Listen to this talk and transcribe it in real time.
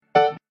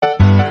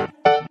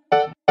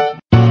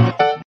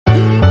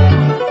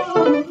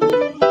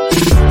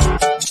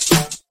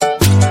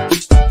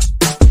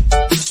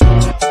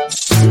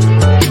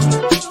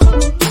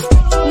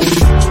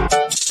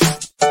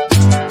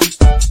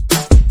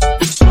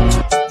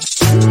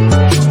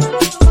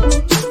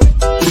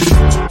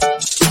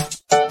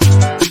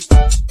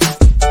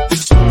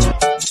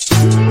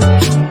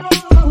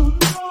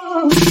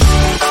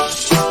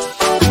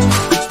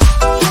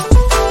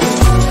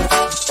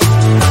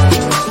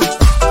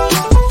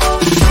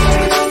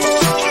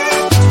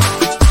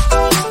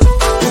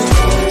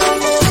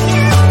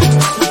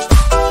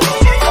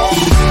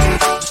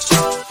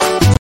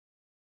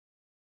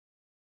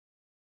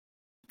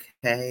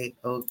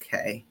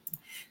Okay.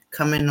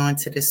 Coming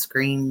onto the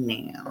screen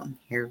now.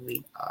 Here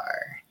we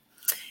are.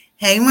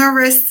 Hey,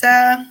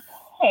 Marissa.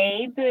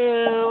 Hey,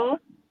 boo.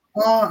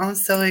 Oh, I'm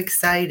so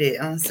excited.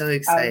 I'm super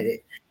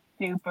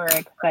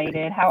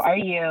excited. How are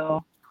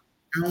you?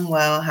 I'm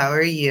well. How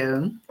are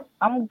you?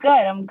 I'm good.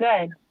 I'm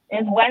good.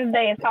 It's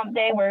Wednesday. It's hump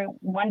day. We're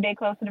one day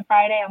closer to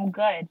Friday. I'm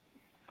good.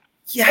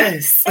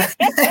 Yes.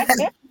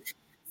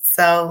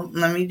 So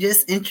let me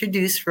just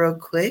introduce real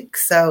quick.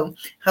 So,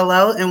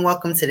 hello and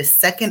welcome to the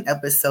second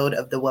episode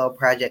of the Well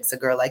Project's A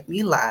Girl Like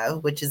Me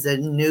Live, which is a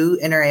new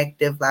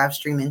interactive live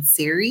streaming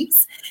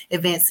series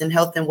advancing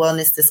health and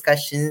wellness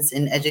discussions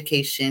and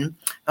education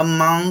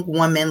among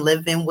women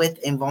living with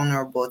and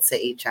vulnerable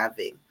to HIV.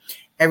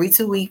 Every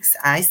 2 weeks,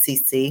 I,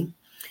 Cece,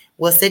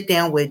 will sit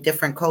down with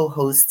different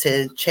co-hosts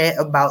to chat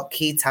about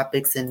key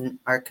topics in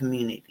our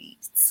communities.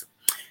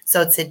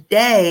 So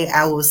today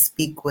I will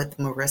speak with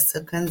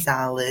Marissa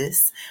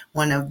Gonzalez,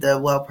 one of the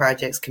Well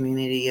Project's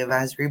Community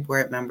Advisory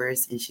Board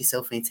members, and she's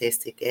so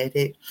fantastic at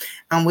it.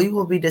 We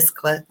will be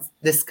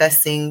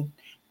discussing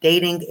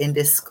dating and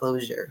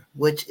disclosure,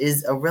 which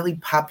is a really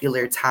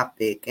popular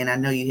topic, and I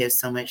know you have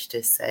so much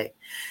to say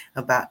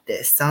about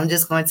this. So I'm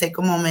just going to take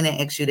a moment and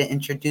ask you to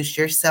introduce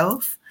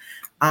yourself,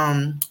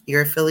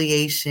 your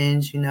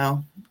affiliations,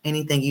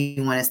 anything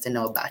you want us to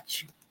know about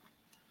you.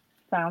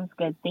 Sounds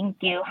good. Thank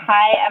you.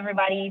 Hi,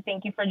 everybody.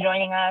 Thank you for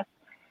joining us.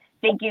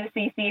 Thank you,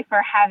 Cece,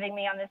 for having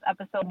me on this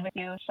episode with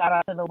you. Shout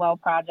out to the Well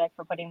Project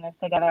for putting this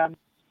together. I'm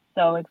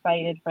so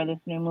excited for this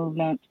new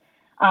movement.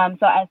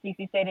 So as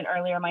Cece stated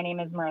earlier, my name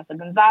is Marissa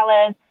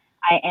Gonzalez.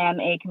 I am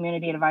a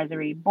Community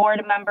Advisory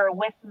Board member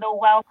with the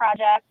Well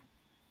Project.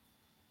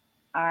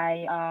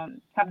 I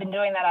have been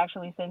doing that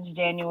actually since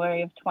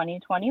January of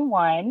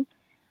 2021.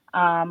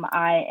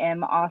 I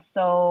am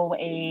also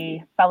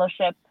a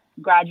fellowship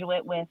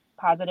graduate with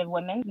Positive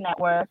Women's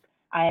Network.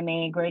 I am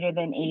a Greater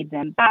Than AIDS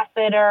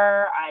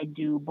ambassador. I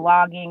do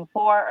blogging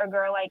for A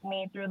Girl Like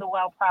Me through the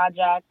Well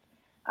Project.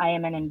 I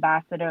am an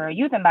ambassador, a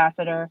youth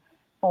ambassador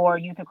for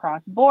Youth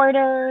Across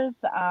Borders.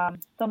 So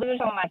those are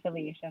some of my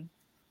affiliations.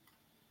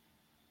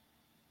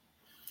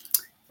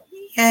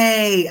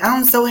 Yay,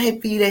 I'm so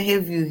happy to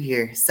have you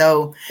here.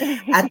 So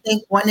I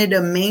think one of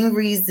the main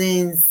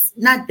reasons,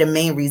 not the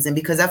main reason,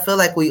 because I feel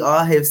like we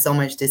all have so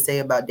much to say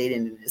about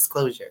dating and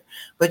disclosure,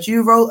 but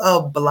you wrote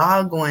a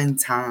blog one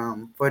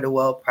time for the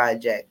Well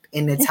Project,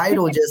 and the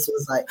title just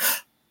was like,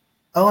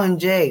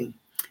 OMJ.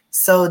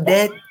 So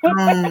that,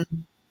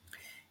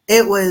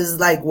 it was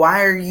like,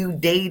 why are you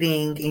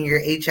dating and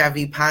you're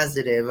HIV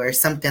positive or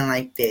something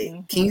like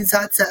that? Can you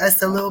talk to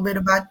us a little bit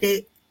about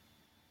that?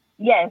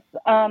 Yes.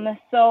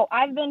 So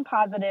I've been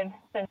positive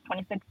since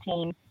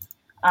 2016.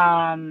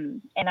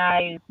 And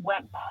I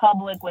went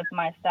public with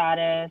my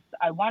status,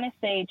 I want to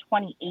say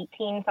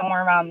 2018,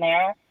 somewhere around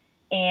there.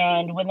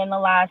 And within the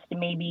last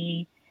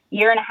maybe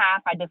year and a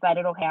half, I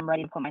decided, okay, I'm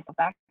ready to put myself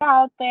back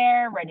out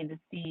there, ready to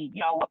see,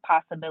 what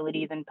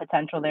possibilities and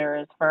potential there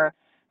is for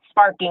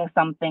sparking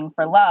something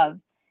for love.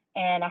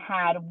 And I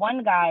had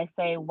one guy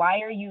say, why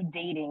are you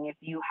dating if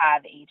you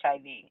have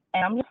HIV?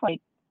 And I'm just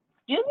like,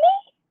 excuse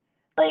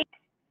me? Like,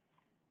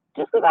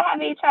 just because I have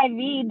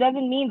HIV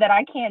doesn't mean that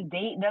I can't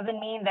date, doesn't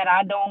mean that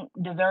I don't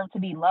deserve to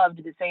be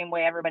loved the same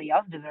way everybody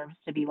else deserves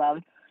to be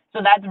loved.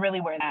 So that's really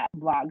where that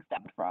blog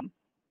stemmed from.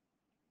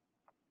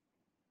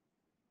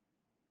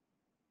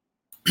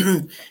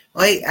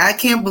 Wait, I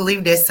can't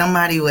believe that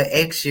somebody would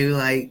ask you,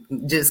 like,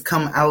 just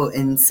come out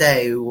and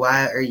say,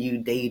 why are you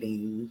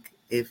dating?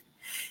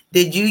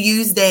 Did you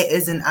use that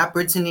as an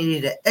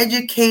opportunity to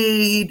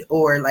educate,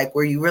 or like,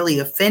 were you really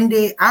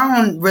offended? I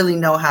don't really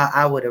know how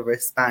I would have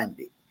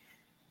responded.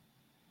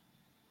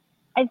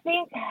 I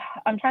think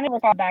I'm trying to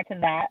recall back to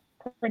that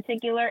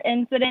particular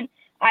incident.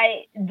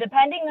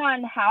 Depending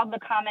on how the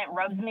comment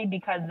rubs me,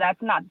 because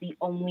that's not the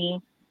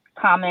only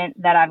comment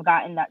that I've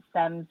gotten that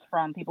stems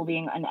from people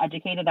being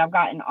uneducated. I've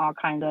gotten all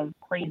kinds of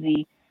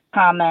crazy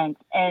comments,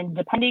 and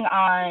depending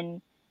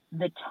on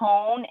the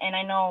tone, and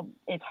I know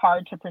it's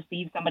hard to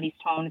perceive somebody's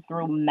tone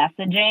through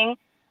messaging,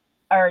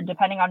 or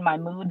depending on my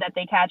mood that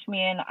they catch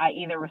me in, I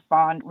either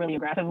respond really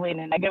aggressively in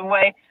a negative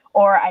way,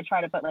 or I try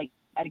to put like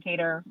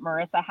educator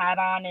Marissa hat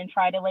on and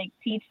try to like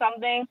teach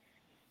something.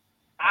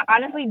 I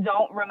honestly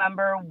don't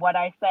remember what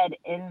I said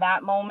in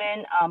that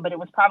moment, but it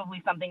was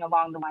probably something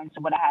along the lines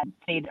of what I had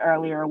stated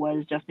earlier,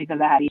 was just because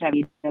I had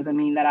HIV doesn't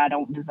mean that I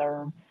don't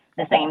deserve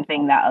the same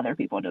thing that other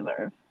people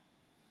deserve.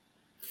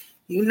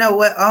 You know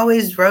what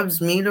always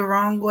rubs me the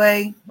wrong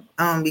way?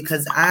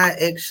 Because I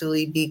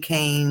actually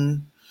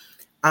became,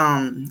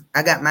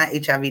 I got my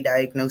HIV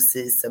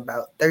diagnosis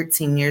about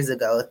 13 years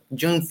ago.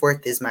 June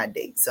 4th is my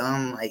date. So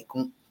I'm like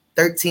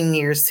 13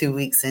 years, 2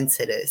 weeks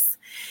into this.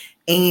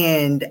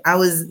 And I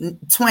was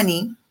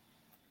 20,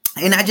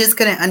 and I just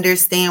couldn't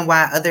understand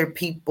why other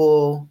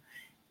people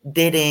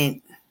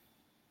didn't.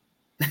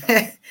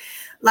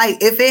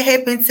 Like, if it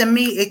happened to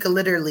me, it could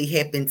literally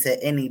happen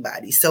to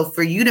anybody. So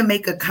for you to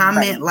make a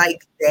comment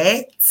like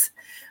that,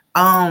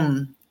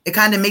 it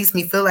kind of makes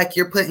me feel like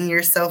you're putting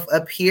yourself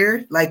up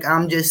here. Like,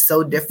 I'm just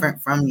so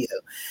different from you.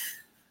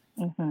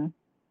 Mm-hmm.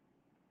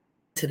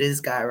 to this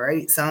guy,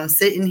 right? So I'm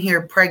sitting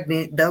here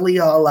pregnant, belly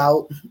all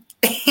out,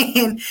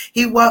 and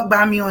he walked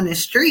by me on the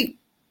street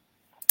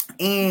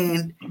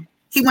and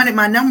he wanted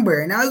my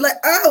number. And I was like,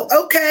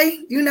 oh, okay.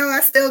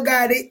 I still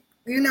got it.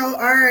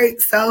 All right.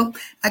 So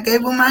I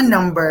gave him my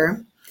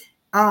number.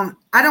 I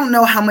don't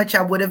know how much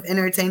I would have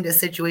entertained the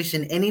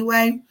situation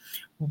anyway,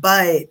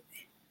 but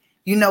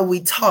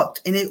we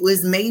talked, and it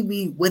was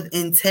maybe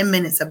within 10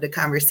 minutes of the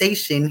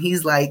conversation,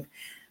 he's like,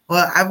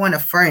 well, I want a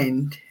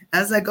friend. I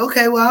was like,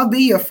 okay, well, I'll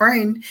be your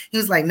friend. He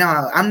was like,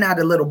 no, I'm not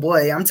a little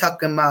boy. I'm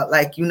talking about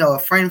like, a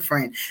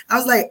friend. I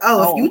was like,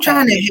 if you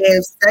trying to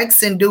have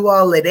sex and do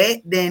all of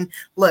that, then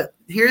look,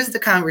 here's the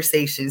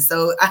conversation.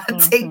 So I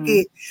take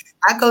it,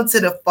 I go to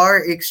the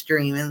far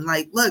extreme and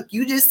like, look,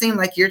 you just seem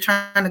like you're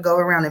trying to go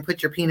around and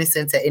put your penis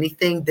into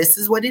anything. This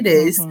is what it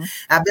is.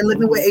 I've been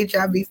living with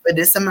HIV for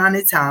this amount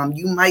of time.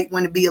 You might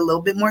want to be a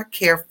little bit more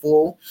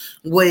careful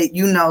with,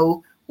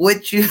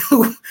 what you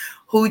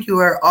who you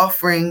are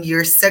offering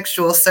your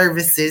sexual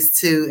services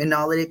to and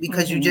all of it,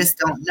 because you just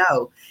don't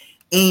know.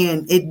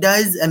 And it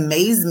does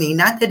amaze me,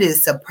 not that it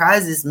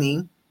surprises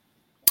me,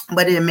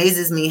 but it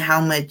amazes me how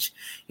much,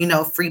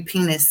 free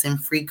penis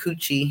and free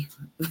coochie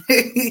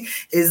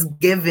is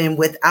given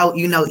without,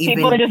 even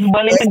people are just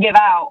willing to give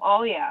out.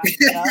 Oh yeah.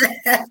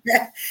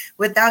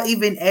 Without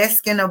even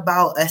asking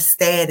about a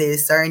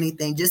status or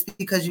anything, just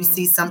because you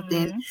see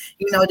something,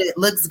 that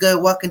looks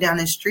good walking down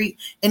the street.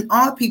 And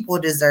all people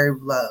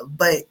deserve love,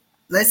 but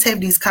let's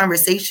have these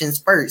conversations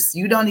first.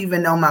 You don't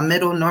even know my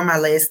middle nor my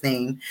last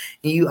name,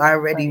 and you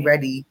already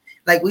ready.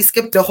 Like, we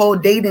skipped the whole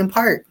dating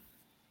part,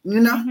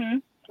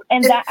 And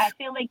that, I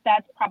feel like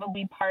that's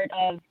probably part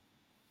of,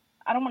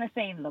 I don't want to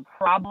say the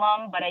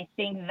problem, but I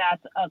think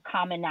that's a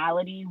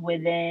commonality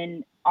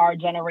within our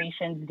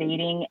generation's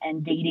dating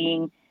and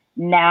dating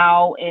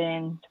now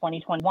in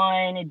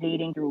 2021,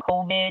 dating through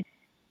COVID.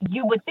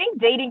 You would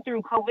think dating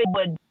through COVID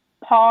would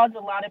pause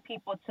a lot of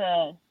people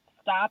to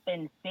stop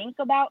and think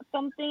about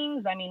some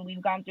things. I mean,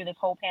 we've gone through this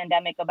whole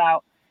pandemic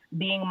about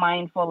being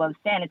mindful of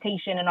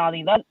sanitation and all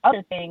these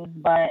other things,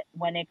 but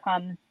when it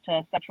comes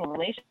to sexual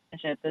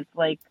relationships, it's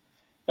like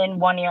in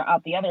one ear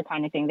out the other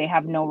kind of thing. They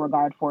have no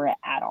regard for it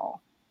at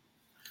all.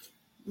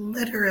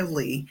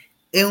 Literally.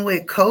 And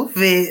with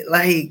COVID,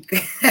 like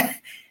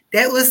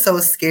that was so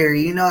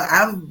scary.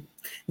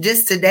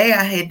 Just today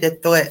I had the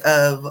thought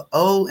of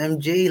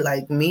OMG,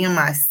 like me and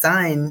my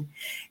son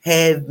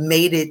have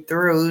made it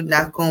through,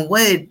 knock on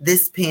wood,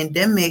 this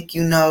pandemic,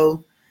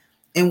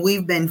 and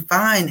we've been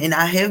fine. And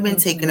I have been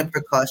taking the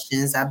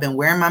precautions. I've been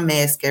wearing my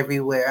mask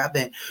everywhere. I've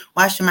been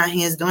washing my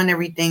hands, doing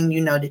everything,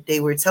 that they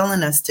were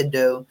telling us to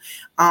do.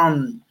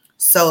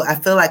 So I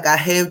feel like I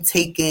have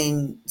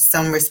taken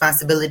some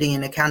responsibility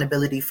and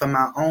accountability for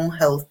my own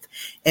health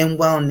and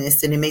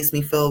wellness. And it makes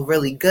me feel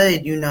really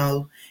good,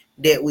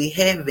 that we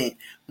haven't.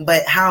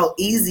 But how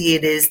easy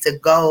it is to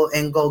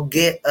go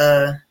get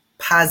a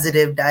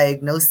positive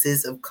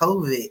diagnosis of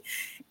COVID.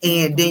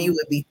 And then you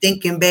would be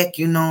thinking back,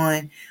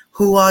 on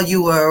who all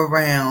you were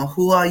around,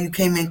 who all you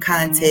came in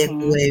contact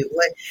with.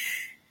 What?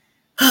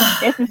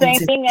 It's the same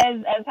thing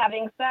as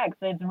having sex.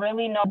 It's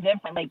really no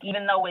different. Like,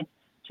 even though it's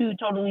two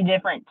totally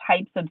different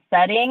types of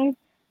settings,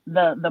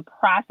 the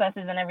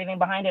processes and everything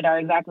behind it are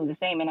exactly the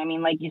same. And I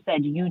mean, like you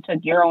said, you took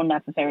your own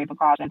necessary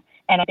precautions.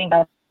 And I think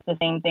that's the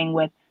same thing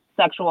with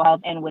sexual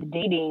health and with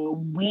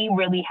dating. We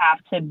really have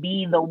to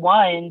be the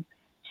ones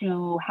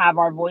to have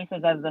our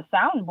voices as the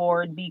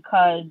soundboard,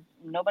 because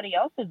nobody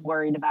else is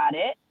worried about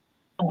it.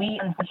 We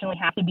unfortunately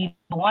have to be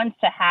the ones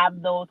to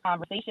have those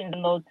conversations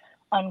and those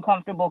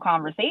uncomfortable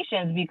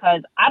conversations,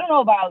 because I don't know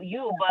about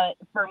you, but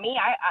for me,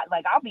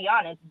 I'll be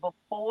honest,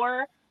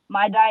 before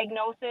my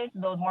diagnosis,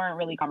 those weren't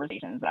really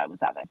conversations that I was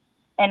having.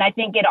 And I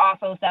think it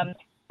also stems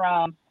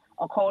from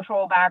a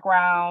cultural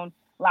background,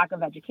 lack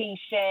of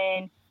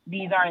education.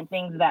 These aren't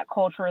things that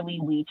culturally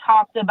we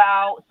talked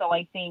about. So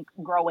I think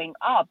growing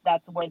up,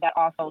 that's where that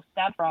also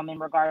stems from in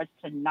regards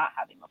to not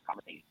having those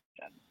conversations.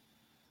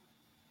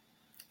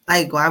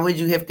 Like, why would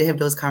you have to have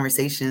those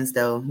conversations,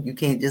 though? You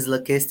can't just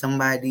look at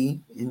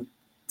somebody and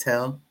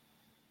tell.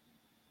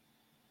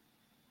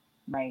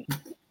 Right.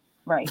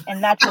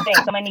 And that's the thing.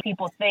 So many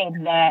people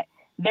think that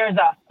there's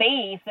a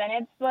face,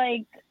 and it's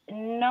like,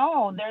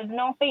 no, there's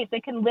no face.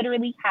 It can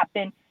literally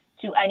happen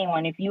to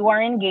anyone. If you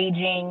are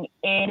engaging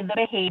in the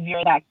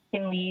behavior that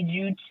can lead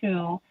you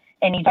to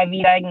an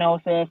HIV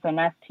diagnosis, an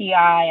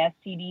STI,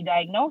 STD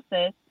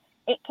diagnosis,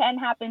 it can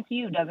happen to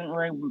you. Doesn't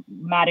really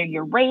matter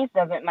your race,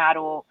 doesn't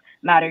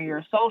matter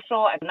your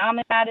social,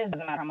 economic status,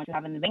 doesn't matter how much you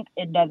have in the bank.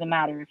 It doesn't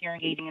matter. If you're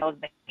engaging in those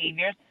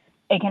behaviors,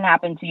 it can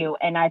happen to you.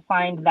 And I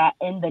find that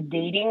in the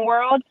dating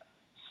world,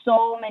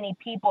 so many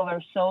people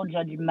are so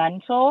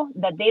judgmental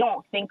that they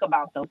don't think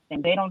about those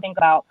things. They don't think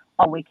about,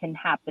 oh, it can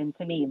happen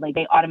to me. Like,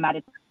 they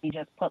automatically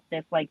just put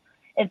this, like,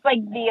 it's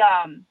like the,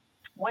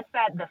 what's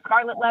that, the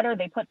scarlet letter?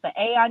 They put the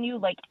A on you,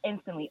 like,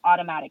 instantly,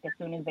 automatic, as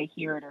soon as they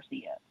hear it or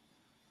see it.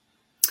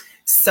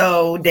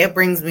 So that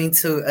brings me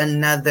to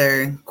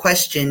another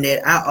question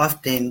that I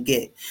often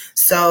get.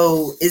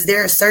 So is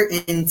there a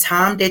certain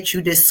time that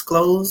you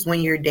disclose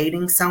when you're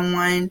dating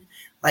someone?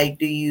 Like,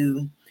 do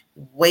you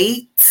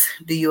wait?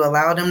 Do you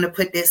allow them to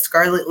put that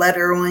scarlet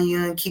letter on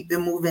you and keep it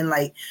moving?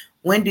 Like,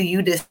 when do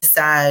you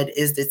decide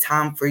is the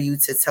time for you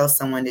to tell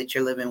someone that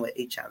you're living with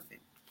HIV?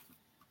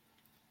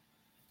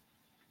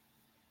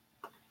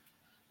 I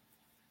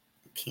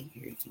can't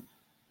hear you.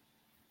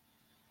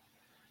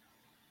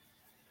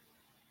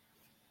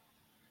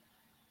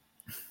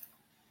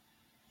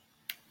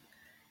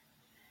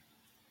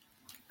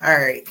 All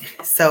right.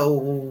 So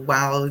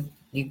while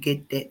you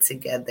get that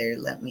together,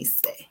 let me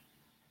say.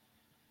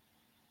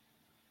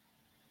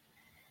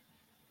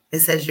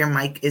 It says your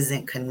mic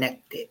isn't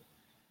connected.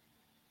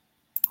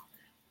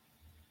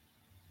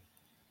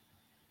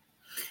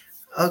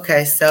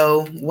 Okay,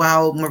 so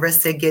while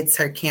Marissa gets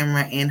her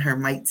camera and her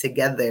mic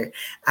together,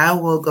 I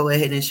will go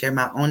ahead and share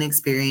my own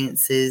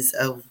experiences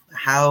of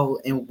how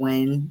and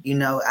when,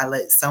 I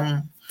let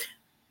some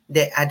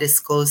that I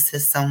disclose to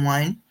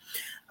someone.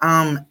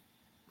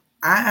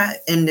 I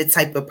am the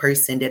type of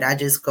person that I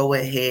just go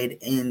ahead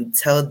and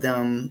tell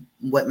them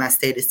what my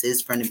status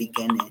is from the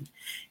beginning.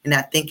 And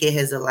I think it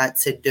has a lot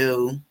to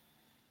do.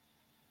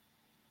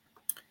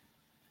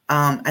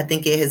 I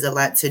think it has a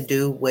lot to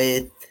do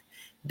with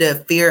the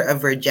fear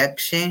of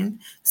rejection.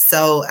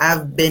 So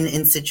I've been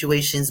in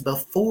situations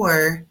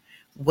before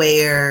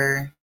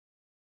where,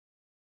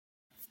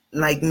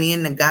 like, me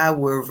and the guy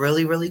were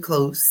really, really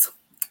close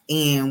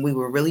and we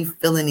were really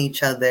feeling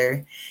each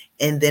other.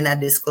 And then I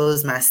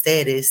disclosed my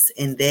status,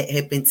 and that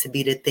happened to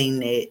be the thing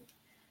that,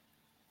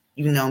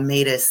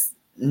 made us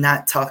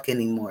not talk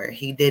anymore.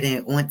 He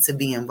didn't want to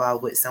be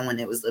involved with someone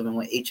that was living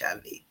with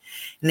HIV.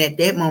 And at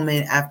that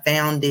moment, I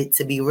found it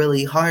to be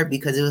really hard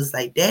because it was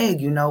like,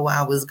 dang,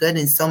 I was good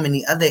in so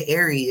many other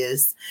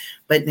areas,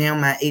 but now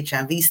my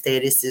HIV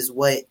status is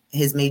what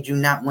has made you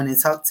not want to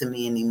talk to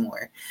me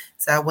anymore.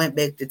 So I went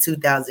back to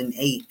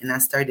 2008 and I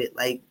started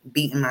like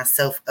beating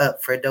myself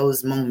up for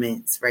those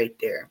moments right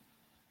there.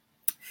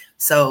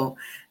 So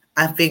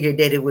I figured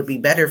that it would be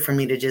better for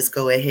me to just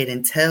go ahead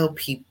and tell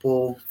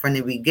people from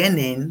the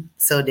beginning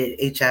so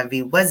that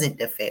HIV wasn't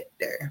the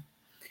factor.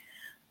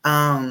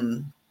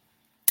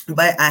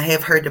 But I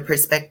have heard the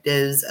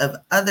perspectives of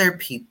other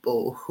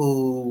people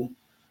who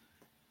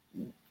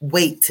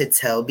wait to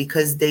tell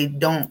because they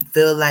don't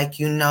feel like,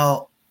 it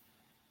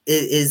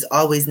is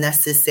always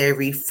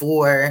necessary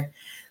for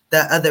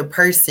the other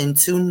person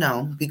to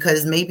know.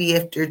 Because maybe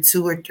after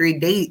 2 or 3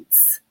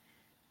 dates,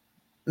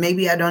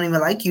 maybe I don't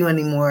even like you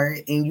anymore,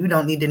 and you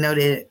don't need to know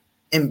that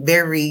and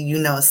very,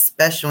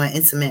 special and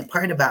intimate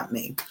part about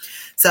me.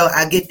 So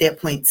I get that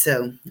point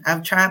too.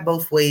 I've tried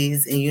both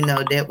ways, and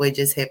that way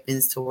just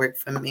happens to work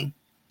for me.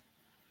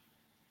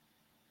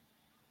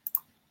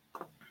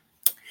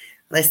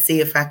 Let's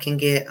see if I can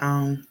get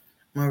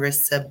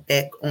Marissa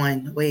back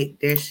on. Wait,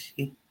 there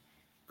she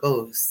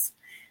goes.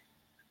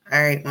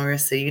 All right,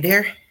 Marissa, you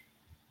there?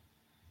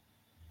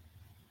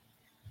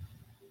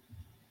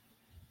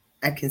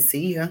 I can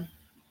see you.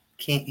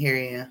 Can't hear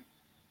you.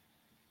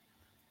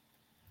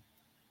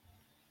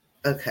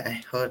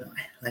 Okay, hold on.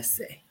 Let's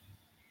see.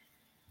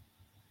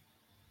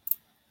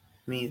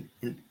 Mute.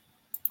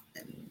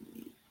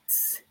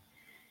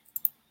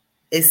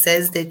 It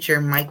says that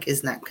your mic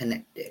is not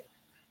connected.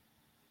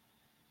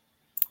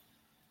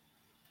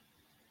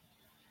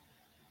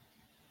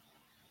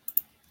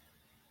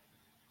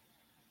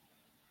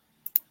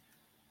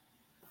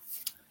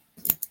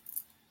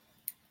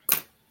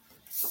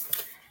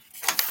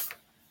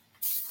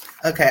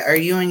 Okay, are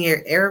you on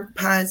your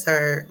AirPods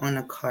or on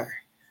a car?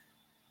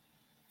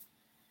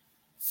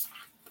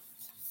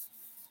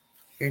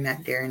 You're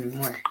not there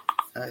anymore.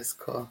 Oh, that's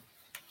cool.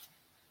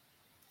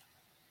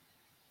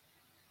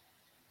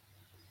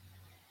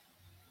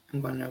 I'm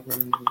going to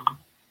remove.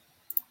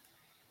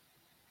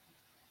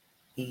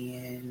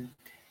 And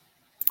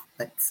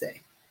let's see.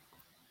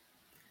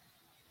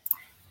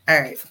 All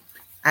right.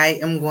 I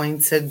am going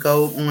to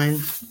go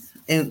on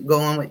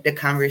with the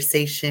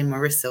conversation.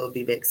 Marissa will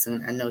be back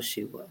soon. I know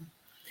she will.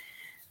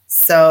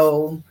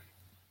 So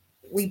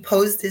we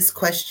posed this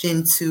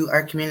question to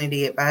our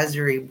community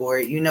advisory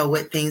board,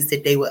 what things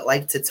that they would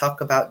like to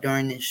talk about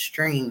during this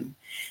stream.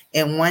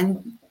 And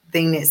one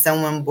thing that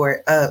someone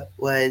brought up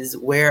was,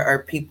 where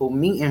are people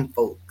meeting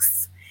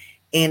folks?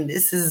 And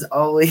this is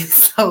always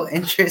so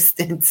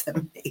interesting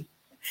to me.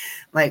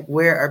 Like,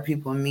 where are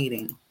people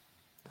meeting?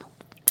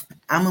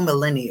 I'm a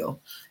millennial.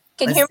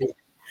 Can you hear me?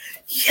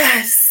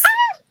 Yes.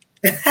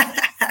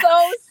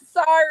 So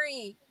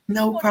sorry.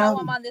 No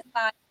problem. I'm on this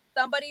line.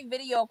 Somebody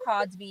video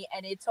called me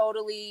and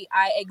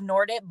I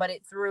ignored it, but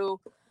it threw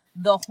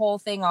the whole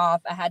thing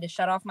off. I had to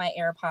shut off my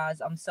AirPods.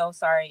 I'm so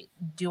sorry.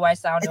 Do I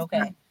sound okay?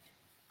 Fine.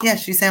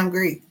 Yes, you sound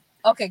great.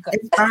 Okay, good.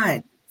 It's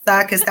fine. So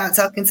I can stop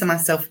talking to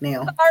myself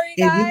now. Sorry,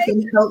 guys.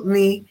 And you can help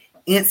me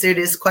answer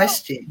this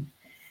question.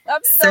 I'm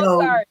so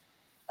sorry.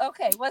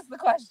 Okay, what's the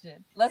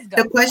question? Let's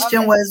go. The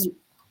question was,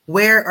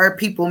 where are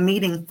people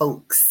meeting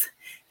folks?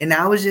 And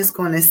I was just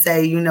going to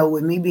say,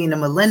 with me being a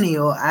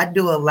millennial, I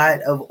do a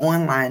lot of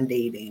online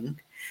dating.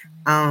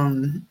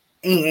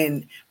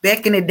 And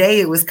back in the day,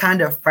 it was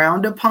kind of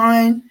frowned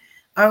upon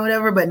or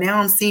whatever. But now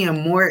I'm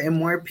seeing more and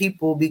more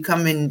people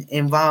becoming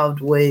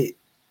involved with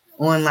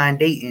online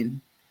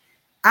dating.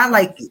 I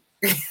like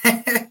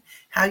it.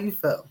 How you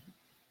feel?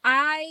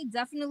 I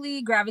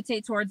definitely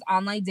gravitate towards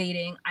online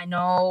dating. I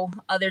know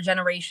other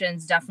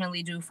generations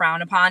definitely do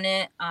frown upon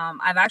it.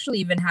 I've actually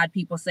even had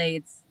people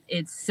say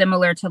it's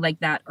similar to like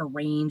that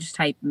arranged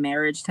type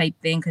marriage type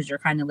thing because you're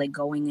kind of like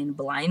going in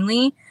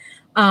blindly.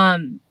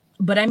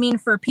 But I mean,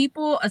 for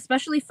people,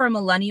 especially for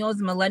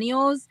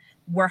millennials,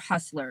 we're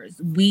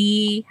hustlers.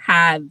 We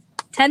have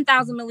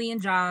 10,000 million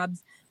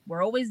jobs.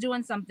 We're always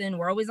doing something.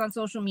 We're always on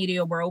social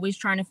media. We're always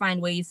trying to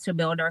find ways to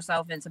build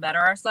ourselves and to better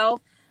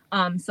ourselves.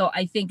 So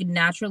I think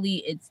naturally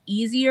it's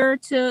easier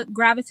to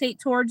gravitate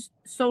towards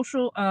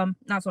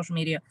not social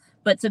media,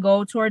 but to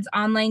go towards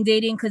online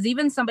dating. Cause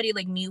even somebody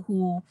like me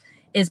who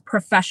is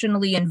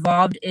professionally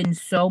involved in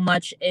so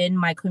much in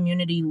my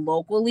community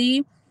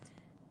locally,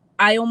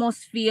 I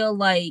almost feel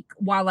like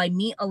while I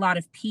meet a lot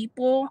of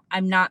people,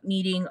 I'm not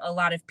meeting a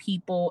lot of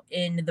people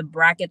in the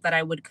bracket that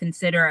I would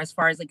consider as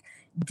far as like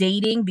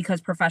dating, because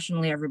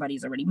professionally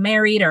everybody's already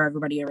married or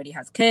everybody already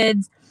has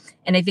kids.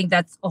 And I think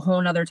that's a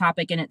whole nother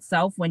topic in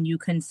itself when you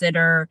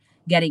consider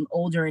getting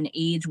older in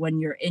age, when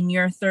you're in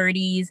your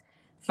 30s,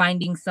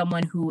 finding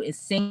someone who is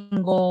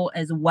single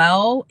as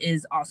well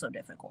is also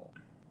difficult.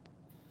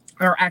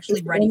 Or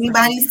actually Is ready for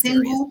anybody something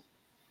serious. single?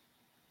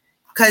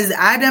 Cause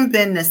I done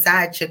been the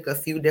side chick a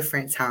few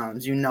different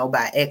times,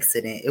 by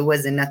accident. It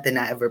wasn't nothing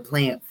I ever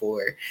planned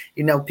for.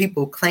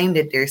 People claim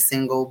that they're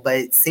single,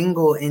 but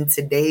single in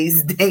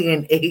today's day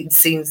and age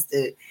seems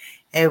to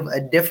have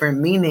a different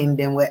meaning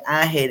than what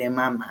I had in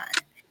my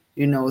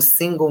mind.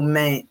 Single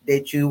meant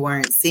that you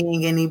weren't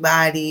seeing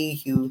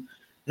anybody.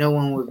 No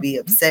one would be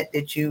upset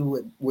that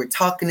you were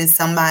talking to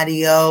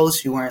somebody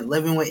else. You weren't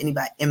living with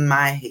anybody in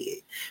my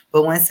head.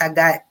 But once I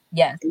got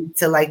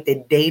to like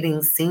the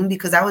dating scene,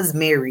 because I was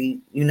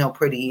married,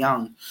 pretty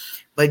young,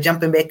 but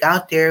jumping back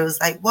out there, it was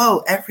like,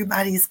 whoa,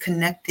 everybody's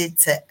connected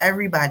to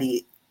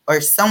everybody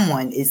or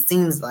someone, it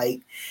seems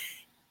like,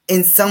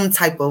 in some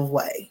type of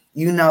way,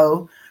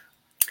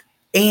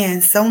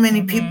 and so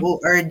many people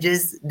are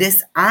just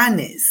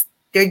dishonest.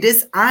 They're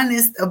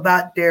dishonest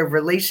about their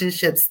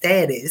relationship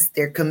status,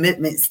 their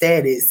commitment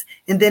status,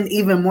 and then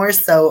even more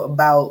so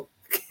about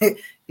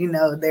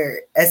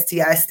their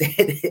STI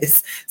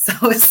status. So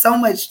it's so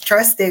much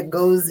trust that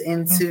goes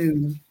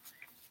into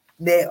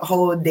that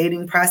whole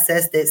dating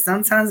process that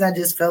sometimes I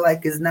just feel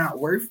like it's not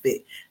worth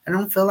it. I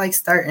don't feel like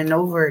starting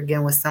over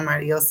again with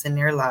somebody else in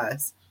their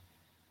lives.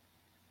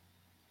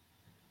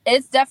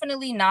 It's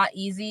definitely not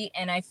easy.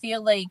 And I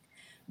feel like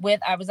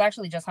I was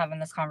actually just having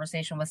this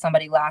conversation with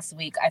somebody last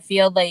week. I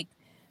feel like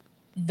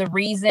the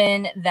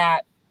reason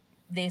that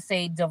they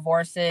say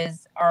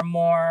divorces are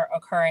more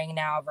occurring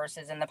now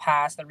versus in the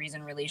past, the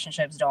reason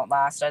relationships don't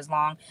last as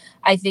long,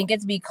 I think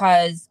it's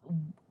because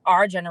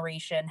our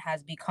generation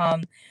has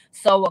become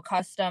so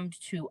accustomed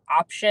to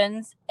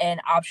options and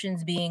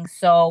options being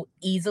so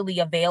easily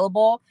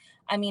available.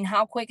 I mean,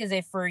 how quick is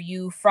it for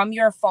you from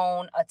your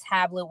phone, a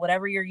tablet,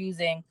 whatever you're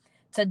using,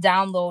 to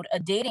download a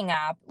dating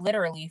app?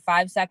 Literally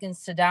 5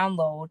 seconds to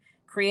download,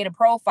 create a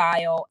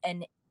profile,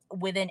 and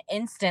within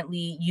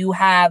instantly you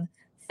have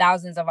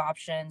thousands of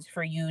options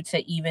for you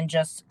to even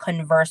just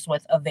converse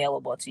with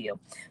available to you.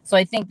 So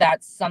I think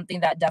that's something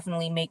that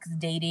definitely makes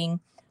dating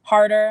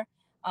harder.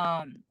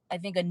 I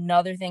think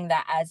another thing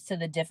that adds to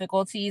the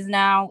difficulties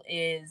now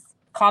is,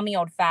 call me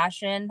old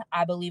fashioned,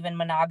 I believe in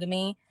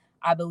monogamy.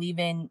 I believe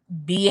in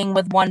being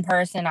with one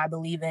person. I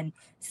believe in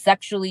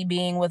sexually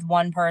being with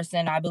one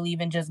person. I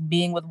believe in just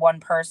being with one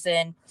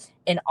person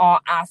in all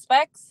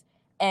aspects.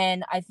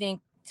 And I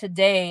think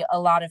today a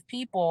lot of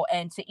people,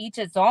 and to each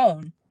its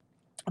own,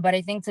 but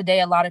I think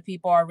today a lot of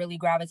people are really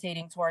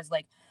gravitating towards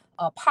like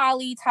a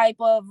poly type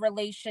of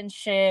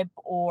relationship,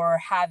 or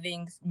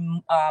having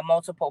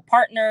multiple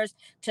partners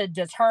to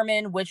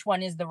determine which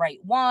one is the right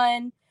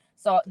one.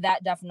 So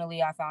that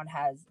definitely I found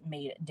has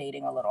made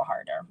dating a little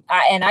harder.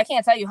 And I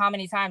can't tell you how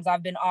many times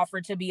I've been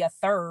offered to be a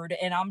third,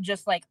 and I'm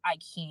just like, I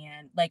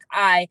can't. Like,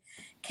 I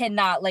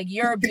cannot. Like,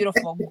 you're a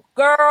beautiful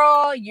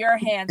girl. You're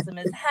handsome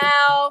as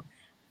hell.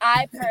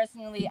 I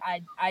personally,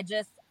 I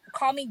just,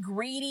 call me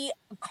greedy,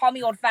 call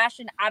me old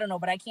fashioned. I don't know,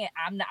 but I can't.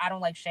 I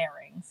don't like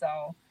sharing.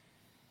 So.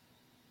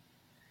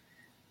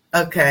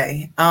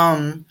 Okay.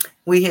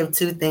 We have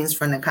two things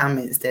from the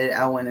comments that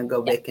I want to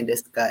go back and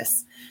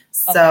discuss.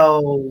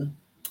 So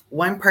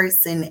one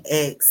person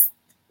asks,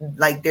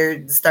 like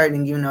they're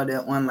starting,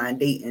 the online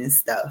dating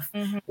stuff.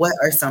 What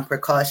are some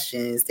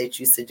precautions that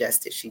you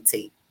suggest that she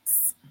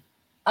takes?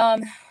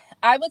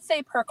 I would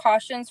say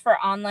precautions for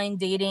online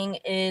dating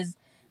is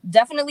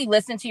definitely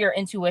listen to your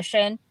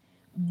intuition.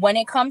 When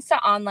it comes to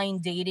online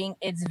dating,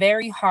 it's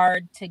very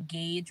hard to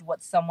gauge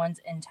what someone's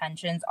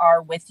intentions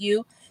are with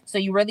you. So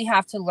you really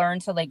have to learn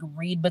to like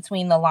read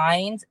between the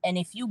lines. And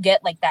if you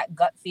get like that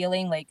gut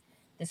feeling, like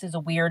this is a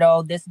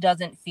weirdo, this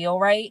doesn't feel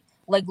right,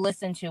 like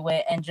listen to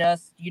it and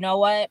just, you know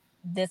what?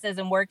 This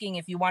isn't working.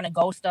 If you want to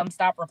ghost them,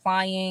 stop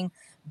replying,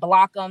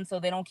 block them so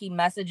they don't keep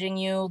messaging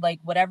you, like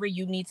whatever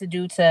you need to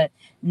do to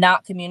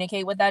not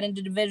communicate with that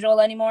individual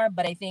anymore.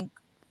 But I think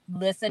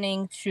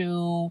listening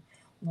to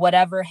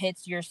whatever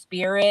hits your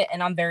spirit,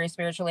 and I'm very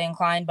spiritually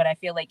inclined, but I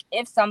feel like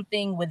if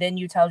something within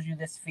you tells you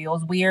this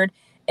feels weird,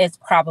 it's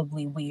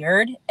probably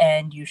weird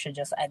and you should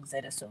just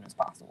exit as soon as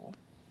possible.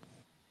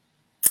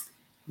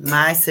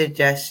 My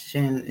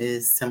suggestion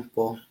is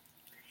simple.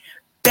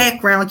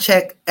 Background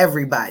check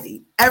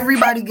everybody.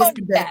 Everybody gets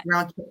the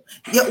background check.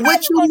 Yeah,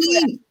 what you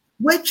mean?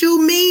 What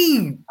you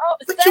mean? Oh,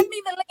 send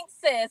me the link,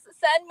 sis.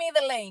 Send me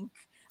the link.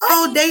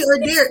 Oh, they are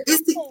there.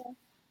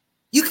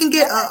 You can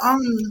get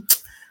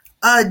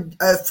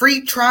a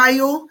free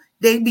trial.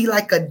 They be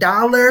like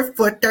 $1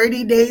 for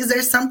 30 days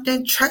or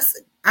something. Trust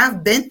it.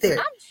 I've been there.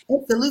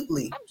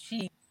 Absolutely. I'm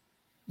cheap.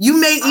 You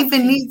may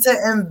even need to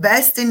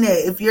invest in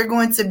it if you're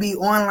going to be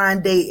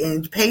online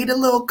dating. Pay the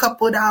little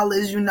couple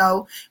dollars,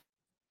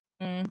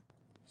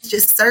 It's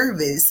just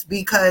service,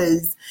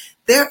 because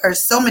there are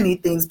so many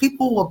things.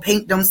 People will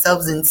paint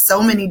themselves in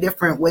so many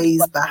different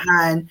ways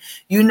behind,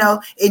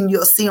 and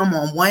you'll see them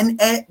on one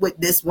app with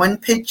this one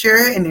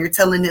picture and they're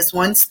telling this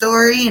one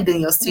story, and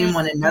then you'll see them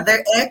on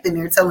another app and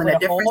they're telling a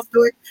different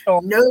story.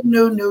 No.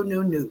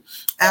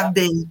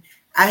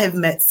 I have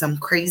met some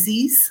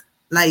crazies,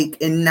 like,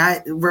 and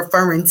not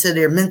referring to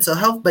their mental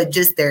health, but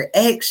just their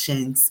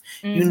actions,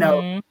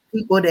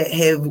 people that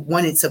have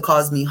wanted to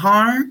cause me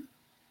harm.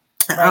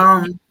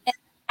 Right.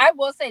 I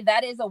will say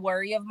that is a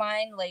worry of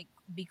mine, like,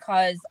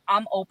 because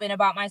I'm open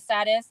about my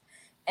status.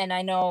 And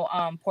I know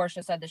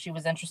Portia said that she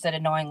was interested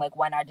in knowing, like,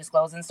 when I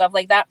disclose and stuff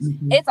like that.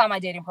 Mm-hmm. It's on my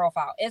dating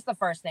profile. It's the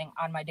first thing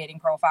on my dating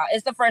profile.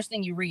 It's the first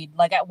thing you read.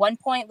 Like, at one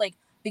point, like,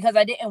 because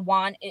I didn't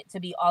want it to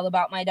be all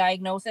about my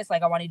diagnosis.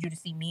 Like, I wanted you to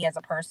see me as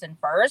a person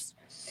first.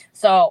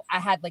 So I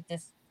had, like,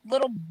 this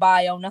little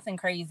bio, nothing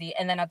crazy.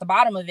 And then at the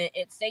bottom of it,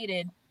 it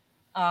stated,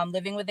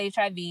 living with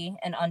HIV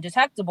and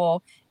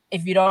undetectable.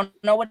 If you don't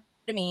know what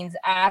it means,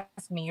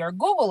 ask me or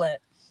Google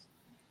it.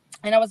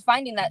 And I was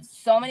finding that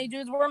so many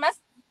dudes were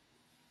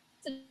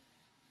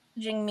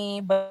messaging me,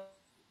 but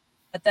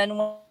then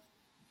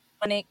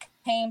when it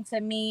came to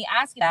me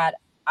asking that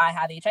I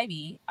have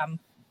HIV, I'm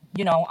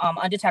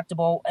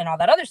undetectable and all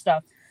that other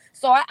stuff.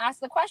 So I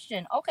asked the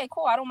question, okay,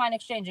 cool, I don't mind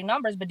exchanging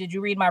numbers, but did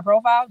you read my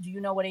profile? Do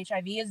you know what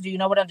HIV is? Do you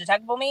know what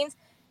undetectable means?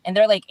 And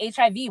they're like,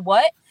 HIV,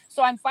 what?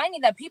 So I'm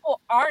finding that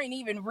people aren't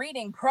even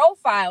reading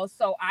profiles.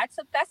 So I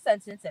took that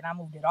sentence and I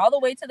moved it all the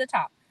way to the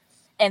top.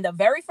 And the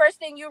very first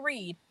thing you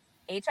read,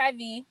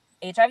 HIV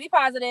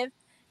positive,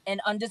 and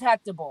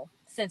undetectable.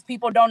 Since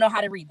people don't know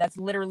how to read, that's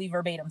literally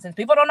verbatim. Since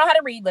people don't know how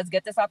to read, let's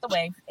get this out the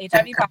way. HIV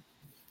positive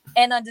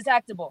and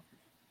undetectable.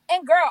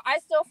 And girl, I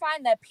still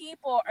find that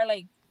people are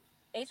like,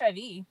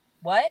 HIV,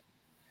 what?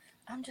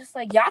 I'm just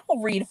like, y'all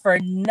don't read for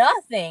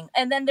nothing.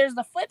 And then there's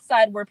the flip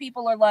side where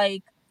people are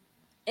like,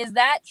 is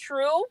that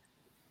true?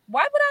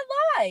 Why would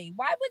I lie?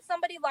 Why would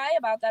somebody lie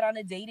about that on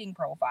a dating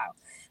profile?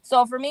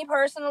 So for me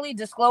personally,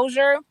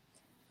 disclosure,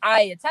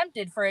 I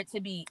attempted for it to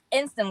be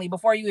instantly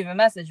before you even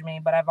message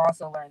me, but I've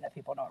also learned that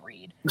people don't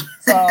read.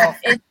 So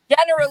it's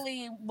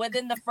generally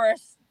within the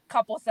first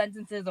couple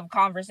sentences of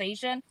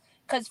conversation.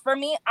 Because for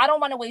me, I don't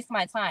want to waste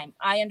my time.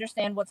 I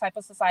understand what type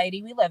of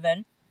society we live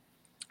in.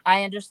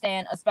 I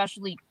understand,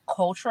 especially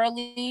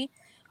culturally.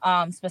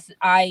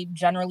 I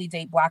generally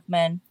date Black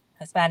men,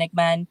 Hispanic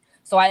men.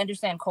 So I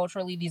understand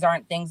culturally these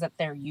aren't things that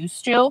they're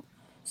used to.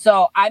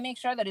 So I make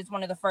sure that it's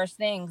one of the first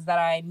things that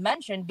I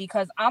mention,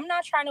 because I'm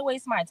not trying to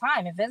waste my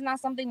time. If it's not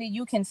something that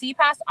you can see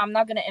past, I'm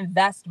not going to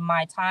invest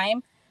my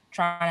time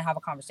trying to have a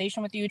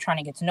conversation with you, trying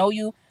to get to know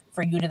you,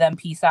 for you to then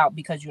peace out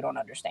because you don't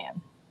understand.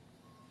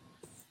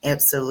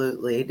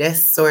 Absolutely.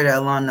 That's sort of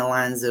along the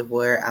lines of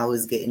where I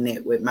was getting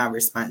it with my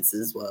response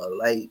as well.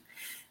 Like,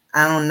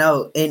 I don't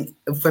know. And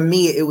for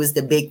me, it was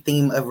the big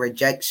theme of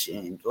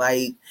rejection.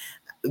 Like,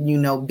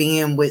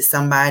 being with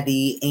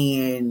somebody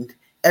and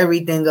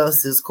everything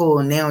else is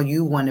cool. Now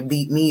you want to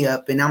beat me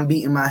up, and I'm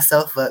beating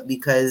myself up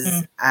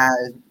because I,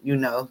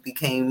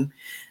 became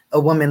a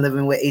woman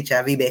living with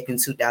HIV back in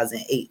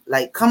 2008.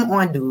 Like, come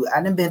on, dude.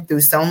 I done been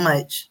through so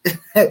much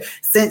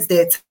since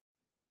that time.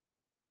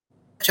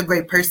 A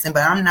great person,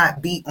 but I'm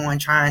not beat on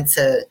trying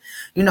to,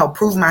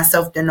 prove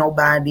myself to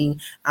nobody.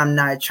 I'm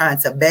not trying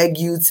to beg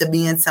you to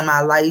be into my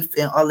life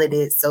and all of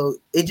that. So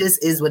it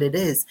just is what it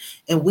is.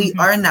 And we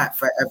are not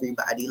for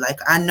everybody. Like,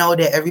 I know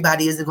that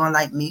everybody isn't going to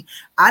like me.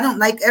 I don't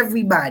like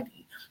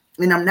everybody.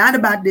 And I'm not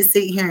about to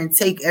sit here and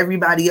take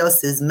everybody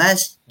else's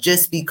mess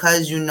just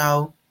because,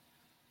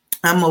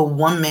 I'm a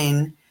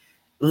woman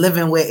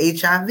living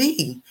with HIV.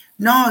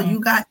 No, you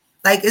got,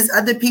 like, it's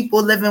other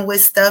people living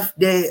with stuff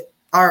that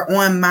are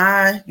on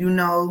my,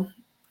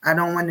 I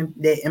don't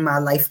want that in my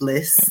life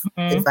list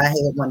if I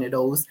had one of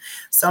those.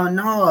 So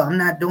no, I'm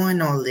not doing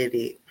all of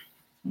it.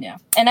 Yeah.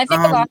 And I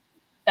think a lot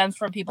stems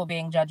from people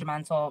being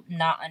judgmental,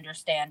 not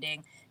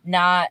understanding,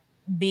 not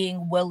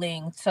being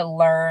willing to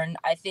learn.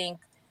 I think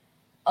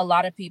a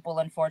lot of people,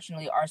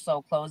 unfortunately, are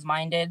so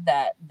closed-minded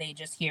that they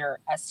just hear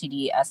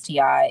STD,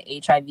 STI,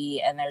 HIV,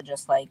 and they're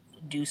just like,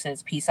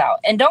 deuces, peace out.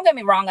 And don't get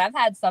me wrong, I've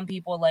had some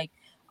people like,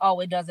 oh,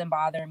 it doesn't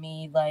bother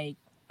me. Like,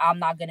 I'm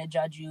not going to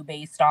judge you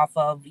based off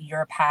of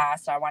your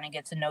past. I want to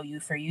get to know you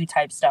for you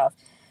type stuff.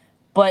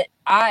 But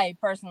I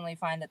personally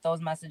find that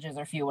those messages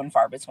are few and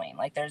far between.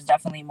 Like, there's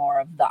definitely more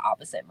of the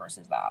opposite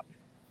versus that.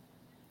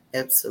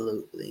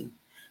 Absolutely.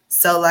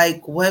 So,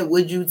 like, what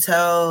would you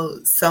tell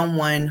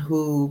someone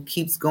who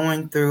keeps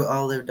going through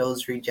all of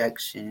those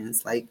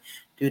rejections? Like,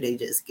 do they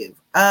just give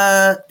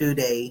up?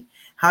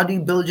 How do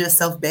you build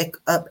yourself back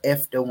up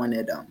after one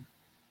of them?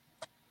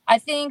 I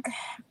think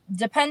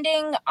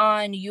depending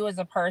on you as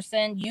a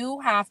person, you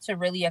have to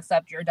really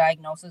accept your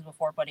diagnosis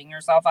before putting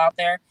yourself out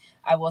there.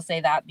 I will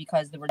say that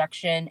because the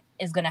rejection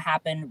is going to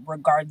happen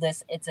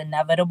regardless. It's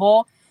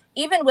inevitable.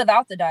 Even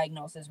without the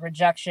diagnosis,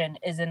 rejection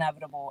is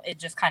inevitable. It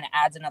just kind of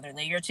adds another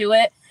layer to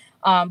it.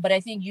 But I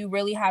think you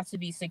really have to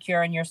be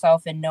secure in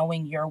yourself and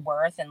knowing your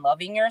worth and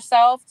loving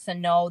yourself to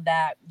know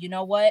that, you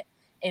know what?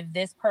 If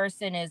this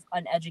person is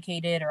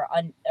uneducated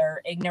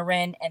or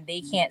ignorant and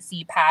they can't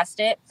see past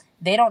it,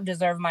 they don't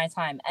deserve my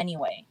time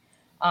anyway.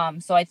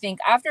 So I think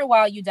after a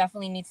while, you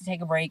definitely need to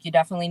take a break. You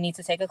definitely need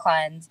to take a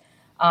cleanse.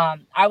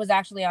 I was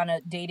actually on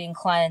a dating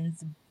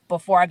cleanse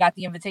before I got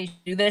the invitation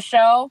to do this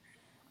show.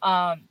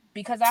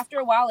 Because after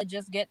a while, it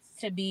just gets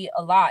to be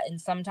a lot. And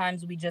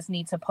sometimes we just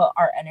need to put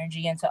our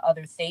energy into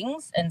other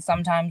things. And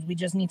sometimes we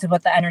just need to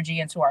put the energy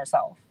into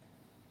ourselves.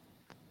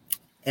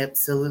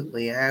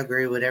 Absolutely. I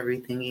agree with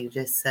everything you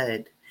just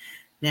said.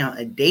 Now,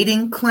 a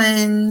dating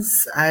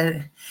cleanse,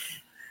 I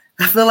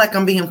feel like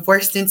I'm being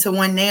forced into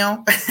one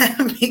now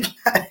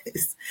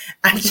because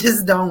I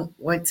just don't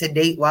want to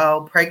date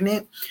while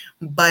pregnant.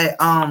 But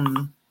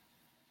I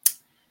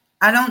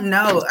don't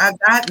know. I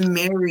got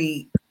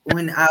married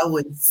when I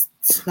was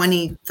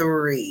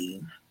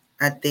 23,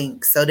 I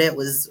think. So that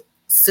was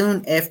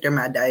soon after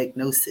my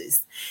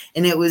diagnosis.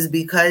 And it was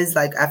because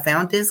like I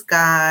found this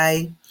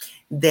guy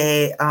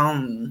that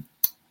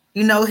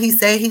he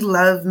said he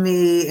loved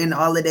me and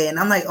all of that. And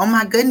I'm like, oh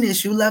my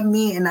goodness, you love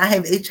me and I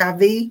have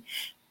HIV?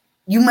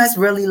 You must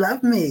really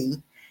love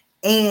me.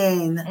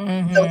 And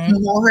the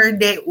more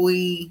that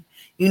we,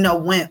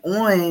 went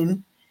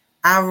on,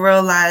 I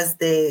realized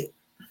that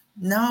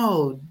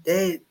no,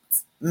 that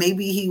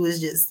maybe he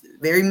was just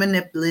very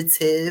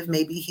manipulative.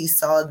 Maybe he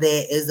saw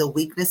that as a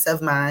weakness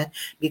of mine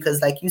because,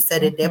 like you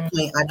said, at that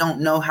point, I don't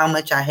know how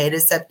much I had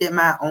accepted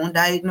my own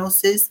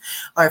diagnosis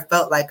or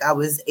felt like I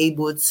was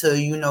able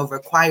to,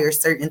 require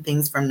certain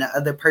things from the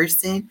other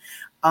person.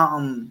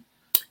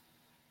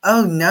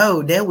 Oh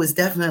no, that was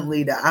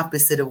definitely the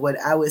opposite of what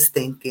I was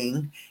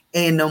thinking.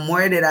 And the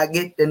more that I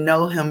get to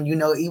know him,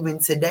 even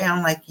today,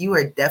 I'm like, you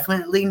are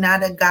definitely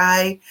not a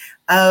guy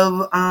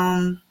of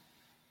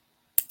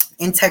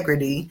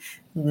integrity,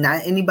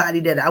 not anybody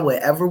that I would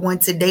ever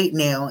want to date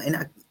now.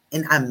 And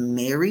I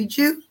married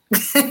you.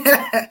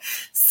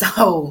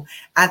 So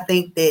I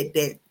think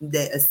that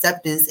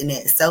acceptance and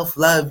that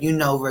self-love,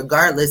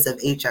 regardless of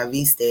HIV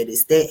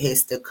status, that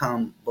has to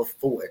come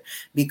before,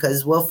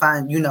 because we'll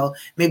find,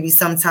 maybe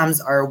sometimes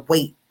our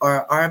weight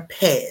or our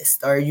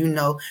past or,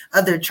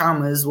 other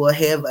traumas will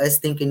have us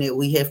thinking that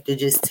we have to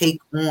just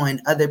take on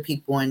other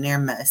people and their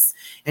mess.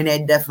 And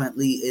that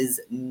definitely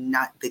is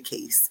not the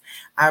case.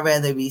 I'd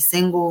rather be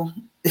single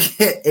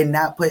and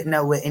not putting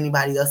up with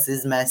anybody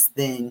else's mess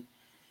than,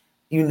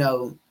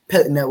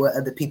 putting up with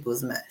other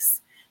people's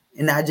mess.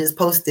 And I just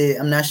posted,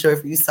 I'm not sure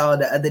if you saw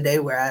the other day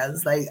where I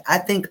was like, I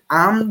think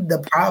I'm the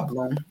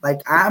problem.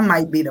 Like I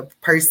might be the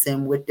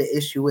person with the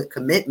issue with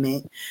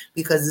commitment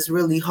because it's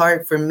really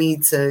hard for me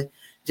to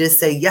just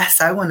say, yes,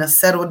 I want to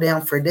settle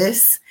down for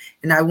this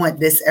and I want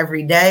this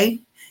every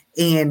day.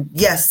 And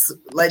yes,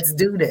 let's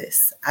do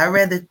this. I'd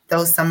rather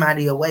throw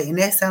somebody away. And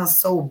that sounds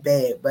so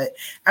bad, but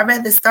I'd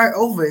rather start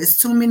over. It's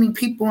too many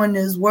people in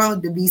this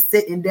world to be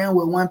sitting down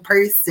with one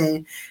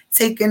person,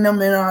 taking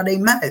them in all they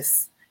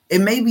mess.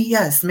 And maybe,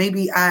 yes,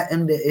 maybe I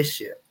am the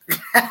issue.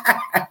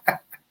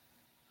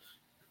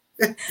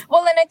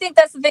 Well, and I think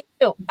that's the thing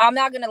too. I'm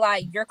not gonna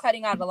lie, you're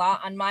cutting out a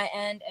lot on my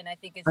end, and I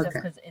think it's just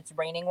because it's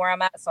raining where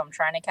I'm at, so I'm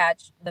trying to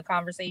catch the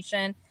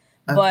conversation.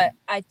 Okay. But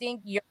I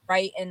think you're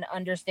right in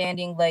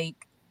understanding,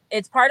 like,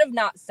 it's part of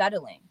not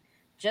settling.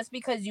 Just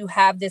because you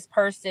have this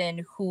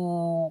person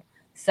who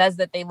says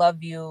that they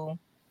love you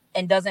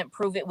and doesn't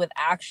prove it with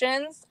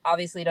actions,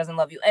 obviously doesn't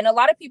love you. And a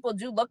lot of people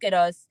do look at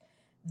us,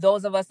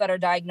 those of us that are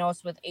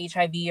diagnosed with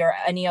HIV or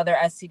any other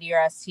STD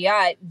or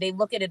STI, they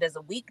look at it as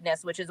a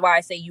weakness, which is why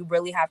I say you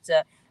really have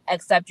to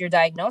accept your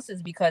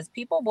diagnosis, because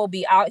people will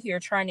be out here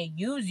trying to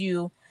use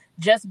you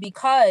just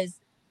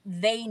because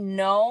they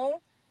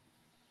know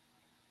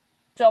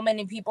so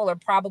many people are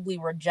probably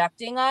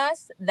rejecting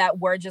us that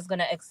we're just going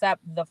to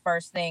accept the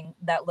first thing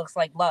that looks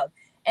like love.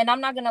 And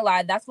I'm not going to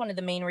lie, that's one of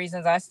the main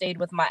reasons I stayed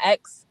with my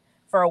ex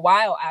for a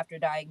while after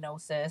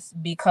diagnosis,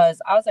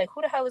 because I was like,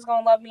 who the hell is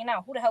going to love me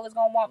now? Who the hell is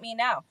going to want me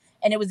now?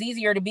 And it was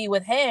easier to be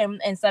with him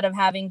instead of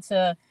having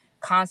to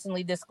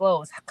constantly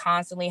disclose,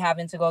 constantly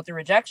having to go through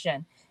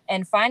rejection.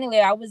 And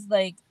finally, I was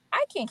like,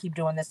 I can't keep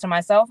doing this to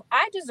myself.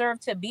 I deserve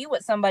to be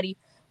with somebody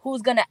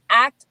who's going to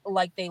act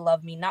like they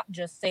love me, not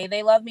just say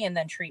they love me and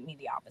then treat me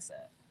the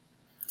opposite.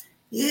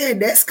 Yeah,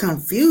 that's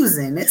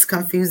confusing. That's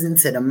confusing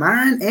to the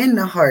mind and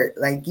the heart.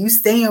 Like you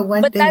saying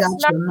one But thing out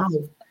your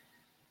mouth.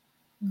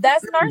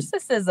 that's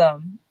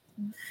narcissism.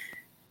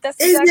 That's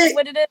Is exactly that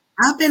what it is.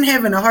 I've been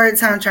having a hard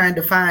time trying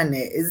to find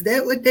that. Is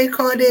that what they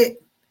called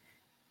it?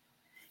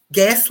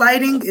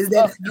 Gaslighting? Is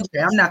that Oh, you okay?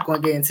 I'm not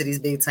going to get into these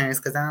big terms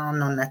because I don't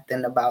know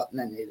nothing about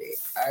none of it.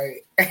 All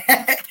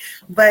right,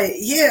 but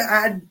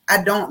yeah,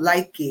 I don't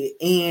like it,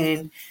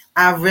 and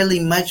I really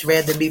much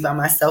rather be by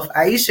myself.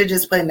 Aisha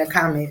just put in the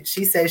comment.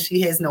 She says she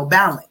has no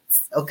balance.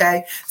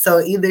 Okay, so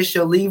either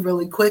she'll leave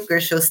really quick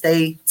or she'll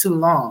stay too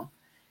long.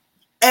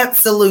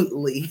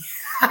 Absolutely.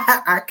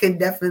 I can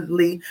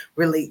definitely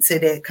relate to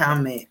that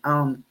comment.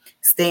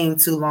 Staying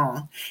too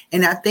long.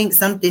 And I think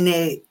something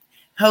that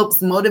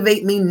helps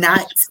motivate me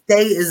not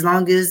stay as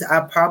long as I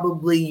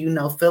probably,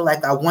 feel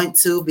like I want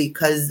to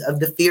because of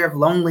the fear of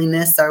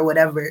loneliness or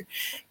whatever,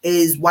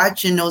 is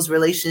watching those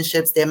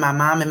relationships that my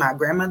mom and my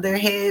grandmother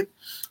had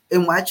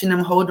and watching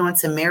them hold on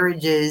to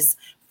marriages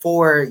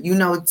for,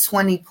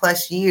 20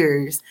 plus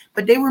years,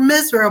 but they were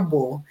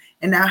miserable.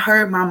 And I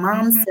heard my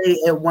mom Mhm. say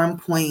at one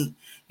point,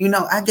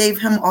 I gave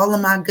him all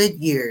of my good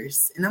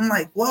years. And I'm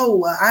like, whoa,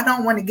 well, I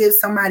don't want to give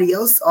somebody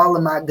else all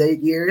of my good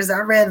years.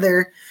 I'd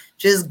rather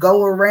just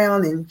go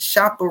around and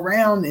shop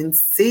around and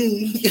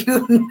see,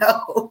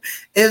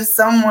 if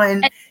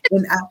someone, And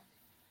and I,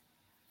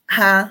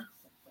 huh?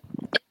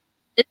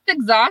 it's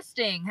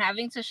exhausting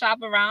having to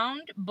shop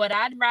around, but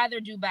I'd rather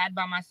do bad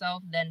by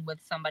myself than with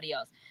somebody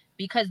else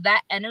because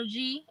that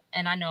energy,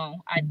 and I know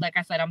like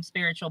I said, I'm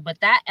spiritual, but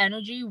that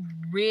energy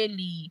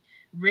really,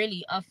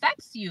 really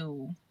affects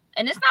you.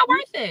 And it's not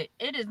worth it.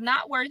 It is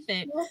not worth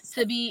it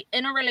to be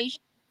in a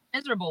relationship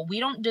miserable. We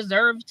don't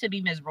deserve to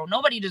be miserable.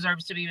 Nobody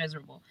deserves to be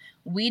miserable.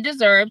 We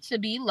deserve to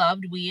be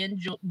loved.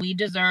 We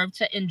deserve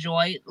to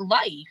enjoy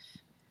life.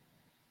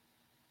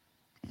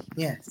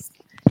 Yes.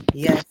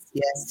 Yes,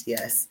 yes,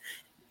 yes.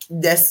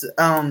 That's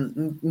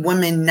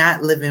women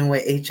not living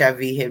with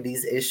HIV have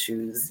these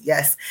issues.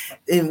 Yes.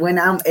 And when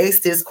I'm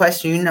asked this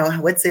question,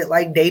 what's it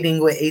like dating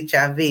with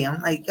HIV?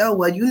 I'm like, yo,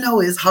 well,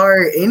 it's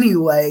hard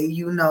anyway,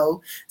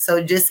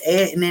 So just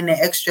adding in the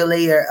extra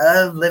layer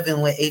of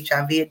living with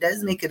HIV, it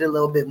does make it a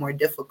little bit more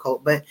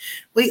difficult. But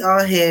we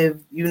all have,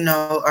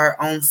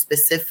 our own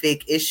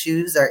specific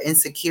issues or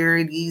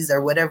insecurities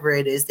or whatever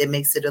it is that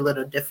makes it a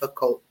little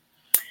difficult.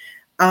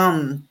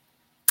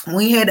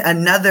 We had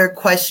another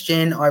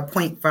question or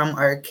point from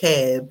our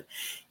cab,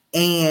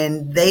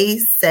 and they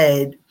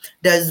said,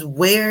 does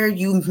where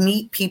you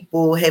meet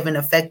people have an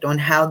effect on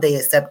how they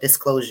accept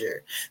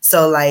disclosure?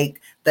 So like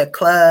the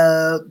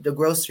club, the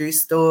grocery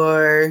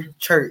store,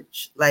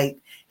 church, like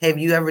have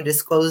you ever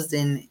disclosed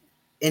in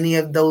any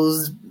of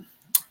those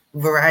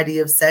variety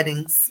of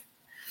settings?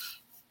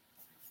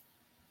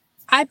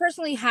 I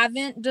personally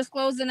haven't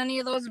disclosed in any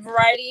of those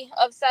variety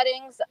of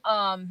settings.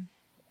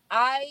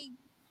 I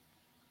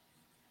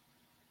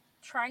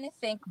trying to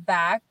think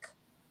back.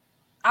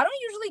 I don't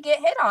usually get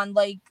hit on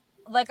like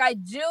I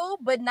do,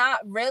 but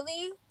not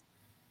really.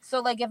 So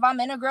like if I'm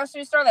in a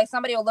grocery store, like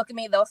somebody will look at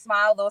me, they'll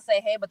smile, they'll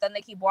say hey, but then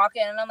they keep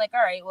walking, and I'm like,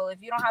 all right, well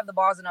if you don't have the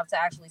balls enough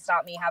to actually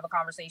stop me, have a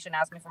conversation,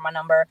 ask me for my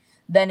number,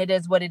 then it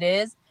is what it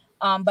is.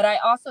 But I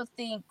also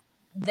think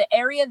the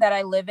area that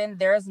I live in,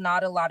 there's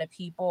not a lot of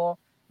people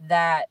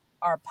that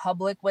are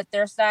public with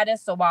their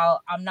status. So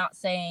while I'm not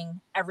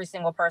saying every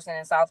single person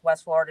in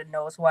Southwest Florida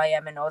knows who I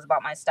am and knows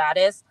about my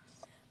status,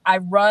 I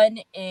run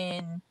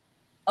in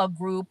a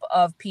group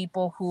of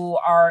people who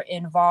are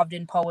involved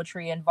in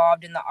poetry,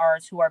 involved in the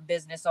arts, who are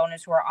business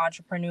owners, who are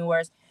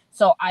entrepreneurs.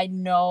 So I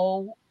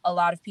know a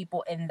lot of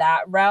people in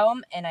that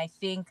realm. And I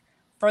think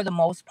for the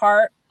most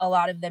part, a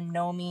lot of them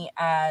know me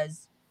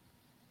as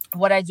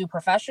what I do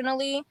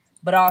professionally,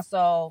 but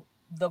also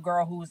the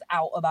girl who's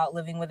out about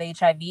living with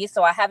HIV.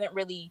 So I haven't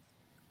really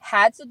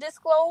had to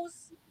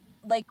disclose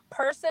like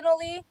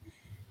personally.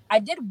 I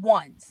did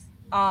once.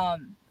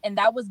 And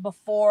that was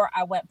before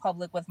I went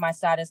public with my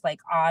status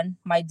like on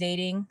my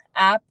dating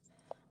app.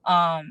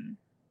 Um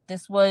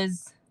this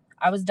was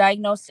I was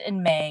diagnosed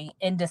in May.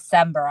 In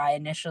December, I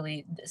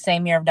initially,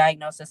 same year of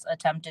diagnosis,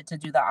 attempted to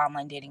do the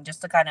online dating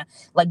just to kind of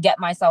like get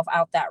myself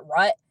out that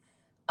rut.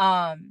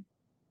 Um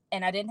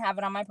and I didn't have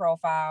it on my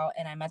profile,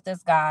 and I met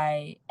this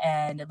guy,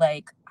 and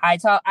like I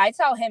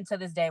tell him to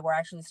this day, we're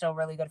actually still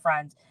really good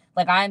friends.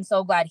 Like I am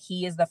so glad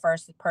he is the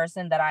first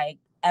person that I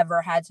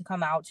ever had to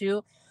come out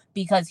to,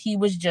 because he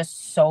was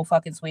just so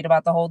fucking sweet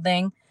about the whole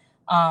thing.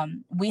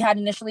 We had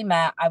initially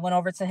met. I went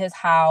over to his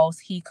house.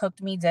 He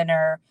cooked me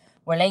dinner.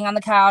 We're laying on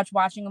the couch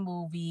watching a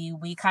movie.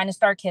 We kind of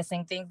start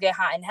kissing. Things get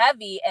hot and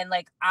heavy, and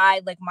like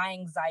my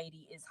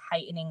anxiety is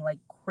heightening like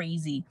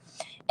crazy.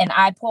 And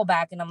I pull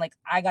back and I'm like,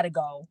 I gotta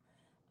go.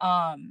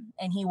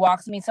 And he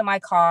walks me to my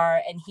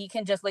car, and he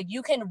can just like,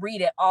 you can read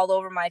it all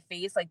over my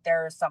face, like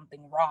there is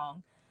something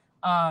wrong.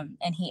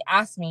 And he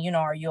asked me,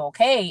 are you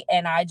okay?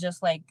 And I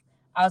was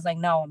like,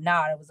 no, I'm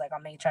not. I was like,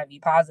 I'm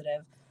HIV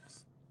positive.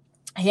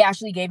 he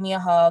actually gave me a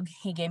hug.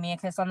 He gave me a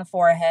kiss on the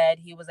forehead.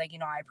 He was like,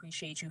 I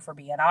appreciate you for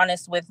being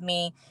honest with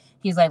me.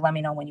 He's like, let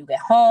me know when you get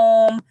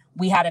home.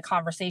 We had a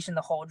conversation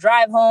the whole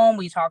drive home.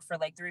 We talked for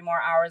like 3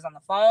 more hours on the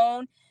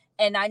phone.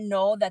 And I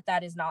know that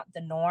that is not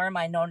the norm.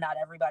 I know not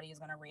everybody is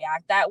going to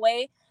react that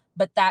way,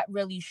 but that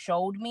really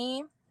showed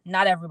me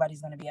not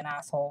everybody's going to be an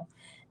asshole.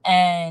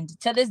 And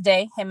to this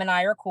day, him and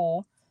I are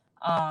cool.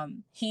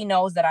 He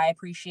knows that I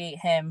appreciate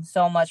him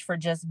so much for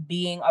just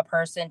being a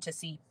person to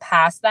see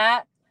past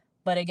that.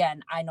 But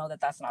again, I know that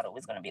that's not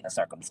always going to be the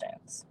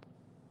circumstance.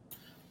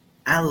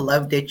 I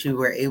love that you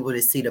were able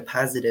to see the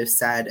positive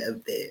side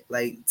of that,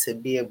 like to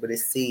be able to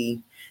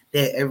see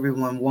that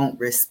everyone won't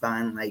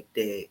respond like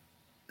that,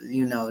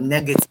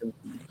 negatively.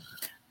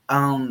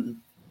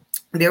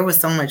 There was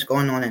so much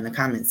going on in the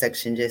comment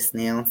section just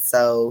now.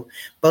 So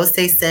Bose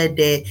said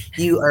that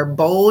you are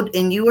bold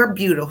and you are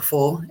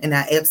beautiful, and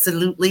I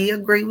absolutely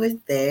agree with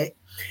that.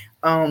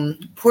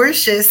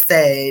 Portia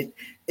said,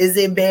 is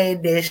it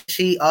bad that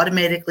she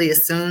automatically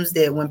assumes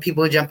that when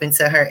people jump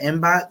into her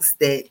inbox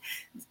that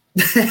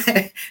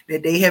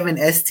that they have an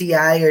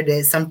STI or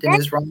that something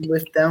is wrong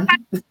with them?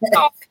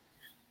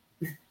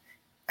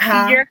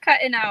 You're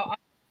cutting out.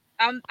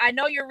 I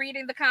know you're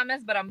reading the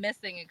comments, but I'm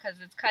missing it because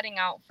it's cutting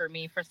out for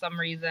me for some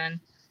reason.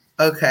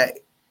 Okay.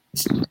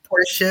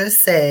 Portia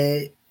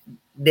said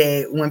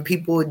that when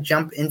people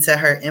jump into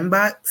her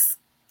inbox,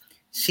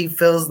 she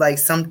feels like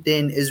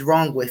something is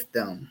wrong with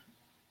them.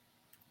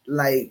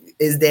 Like,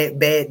 is that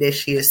bad that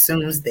she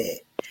assumes that?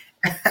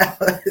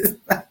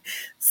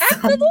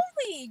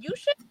 Absolutely. You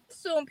should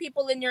assume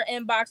people in your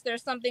inbox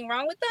there's something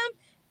wrong with them.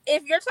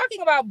 If you're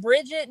talking about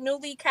Bridget,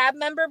 newly cab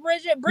member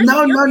Bridget,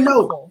 no, you're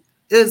beautiful. No.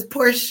 It's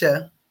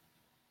Portia.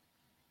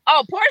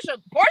 Oh, Portia's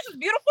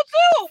beautiful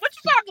too. What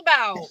you talking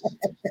about?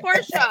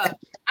 Portia.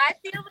 I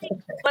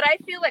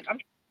feel like I'm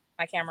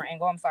my camera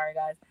angle. I'm sorry,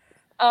 guys.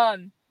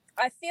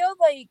 I feel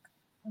like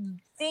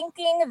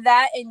thinking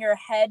that in your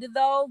head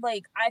though,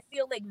 like I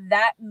feel like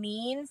that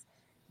means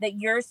that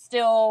you're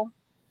still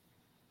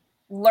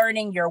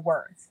learning your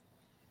worth.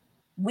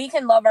 We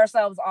can love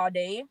ourselves all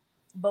day,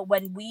 but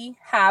when we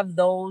have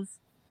those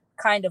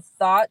kind of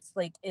thoughts,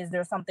 like, is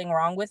there something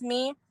wrong with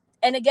me?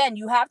 And again,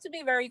 you have to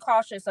be very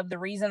cautious of the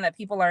reason that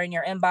people are in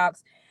your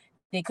inbox.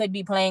 They could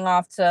be playing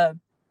off to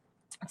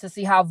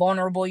see how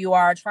vulnerable you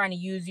are, trying to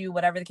use you,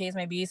 whatever the case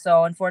may be.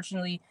 So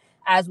unfortunately,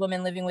 as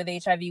women living with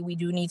HIV, we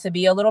do need to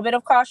be a little bit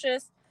of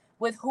cautious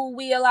with who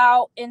we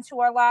allow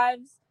into our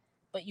lives.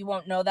 But you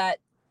won't know that,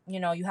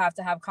 you have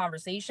to have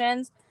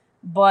conversations.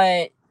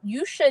 But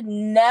you should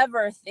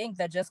never think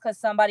that just because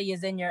somebody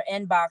is in your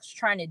inbox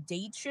trying to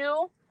date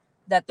you,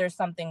 that there's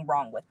something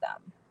wrong with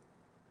them.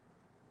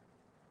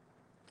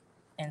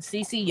 And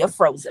Cece, you're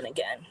frozen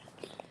again.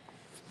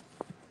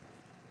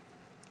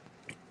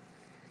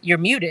 You're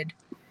muted.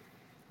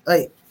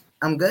 Like,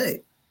 I'm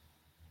good.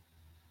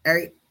 All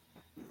right.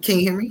 Can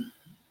you hear me?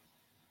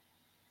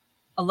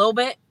 A little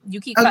bit. You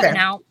keep cutting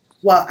out.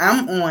 Well,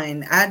 I'm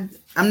on.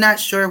 I'm not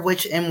sure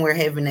which end we're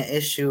having an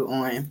issue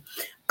on.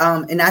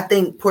 And I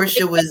think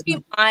Portia was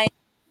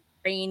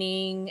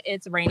raining.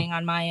 It's raining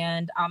on my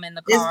end. I'm in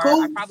the car. It's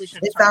cool. I probably should.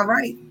 It's all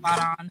right.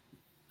 On.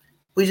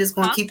 We're just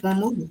gonna keep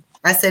on moving.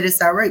 I said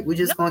it's all right. We're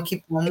just gonna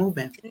keep on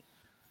moving.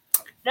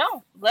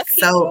 No, let's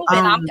keep moving.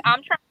 I'm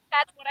trying to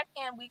catch what I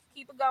can. We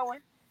keep it going.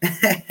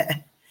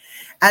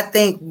 I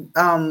think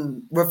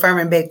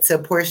referring back to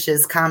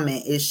Portia's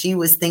comment is she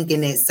was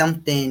thinking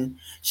that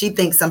she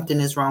thinks something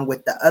is wrong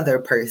with the other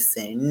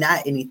person,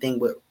 not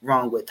anything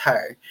wrong with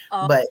her.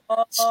 But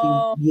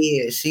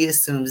she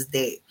assumes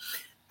that.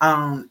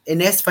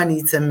 And that's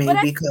funny to me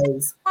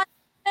because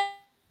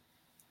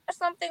there's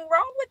something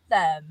wrong with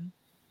them.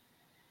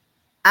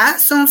 I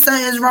assume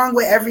something's wrong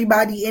with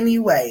everybody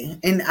anyway.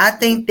 And I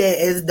think that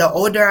as the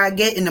older I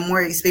get and the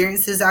more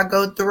experiences I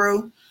go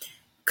through,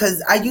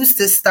 because I used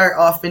to start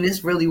off, and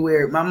it's really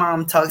weird. My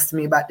mom talks to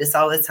me about this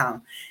all the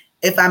time.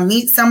 If I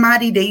meet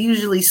somebody, they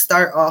usually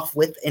start off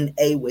with an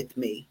A with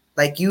me.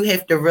 Like, you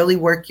have to really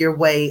work your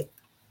way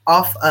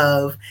off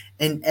of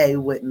an A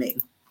with me.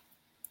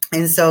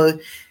 And so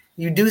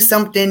you do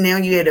something, now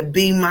you're at a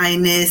B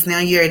minus, now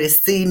you're at a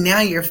C,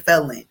 now you're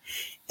failing.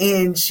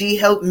 And she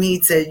helped me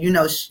to,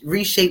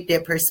 reshape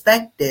that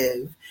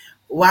perspective.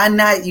 Why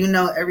not,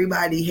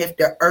 everybody have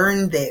to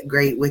earn that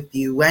grade with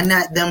you? Why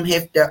not them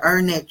have to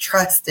earn that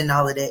trust and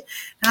all of that?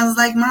 And I was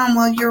like, Mom,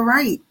 well, you're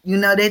right.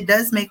 That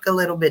does make a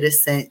little bit of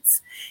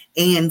sense.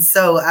 And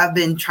so I've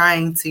been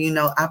trying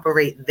to,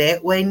 operate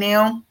that way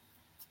now.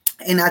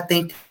 And I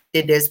think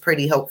that that's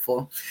pretty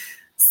helpful.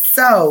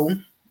 So,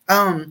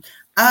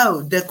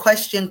 the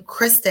question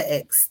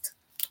Krista asked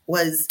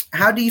was,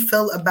 how do you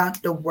feel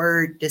about the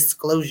word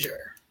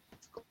disclosure?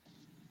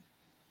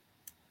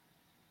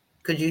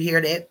 Could you hear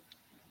that?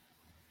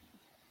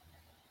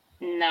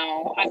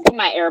 No, I put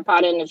my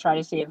AirPod in to try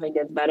to see if it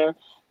gets better,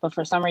 but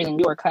for some reason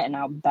you were cutting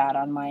out bad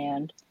on my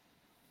end.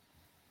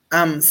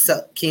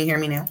 So can you hear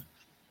me now?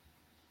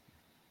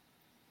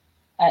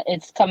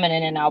 It's coming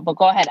in and out, but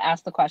go ahead,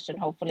 ask the question.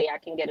 Hopefully I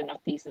can get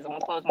enough pieces. I'm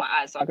gonna close my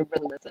eyes so I can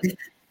really listen.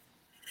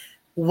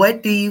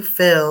 What do you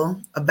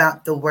feel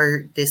about the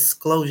word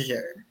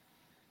disclosure?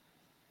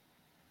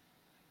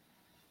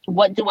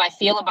 What do I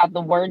feel about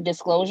the word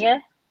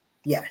disclosure?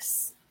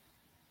 Yes.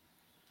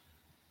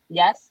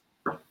 Yes.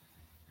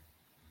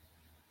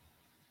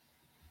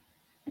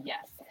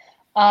 Yes.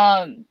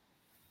 Um,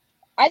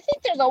 I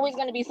think there's always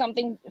going to be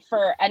something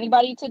for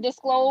anybody to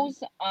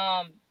disclose.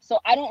 So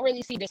I don't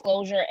really see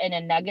disclosure in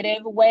a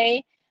negative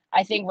way.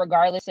 I think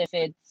regardless if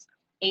it's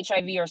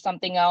HIV or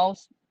something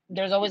else,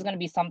 there's always going to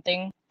be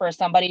something for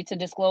somebody to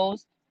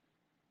disclose.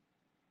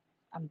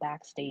 I'm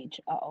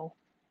backstage. Uh-oh.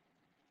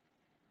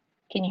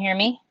 Can you hear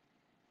me?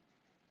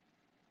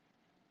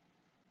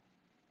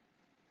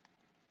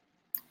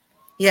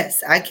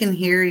 Yes, I can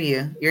hear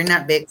you. You're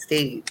not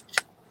backstage.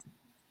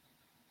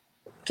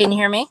 Can you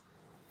hear me?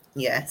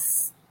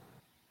 Yes.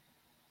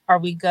 Are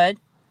we good?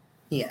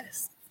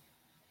 Yes.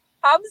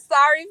 I'm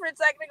sorry for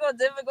technical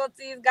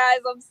difficulties, guys.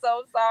 I'm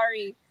so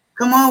sorry.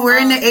 Come on, we're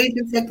in the age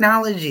of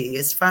technology.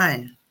 It's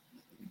fine.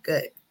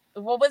 Good.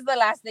 What was the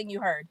last thing you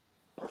heard?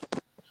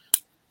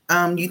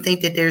 You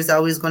think that there's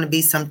always going to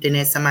be something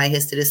that somebody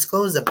has to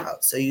disclose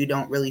about, so you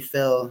don't really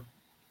feel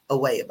a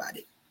way about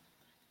it.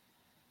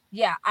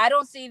 Yeah, I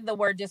don't see the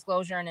word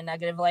disclosure in a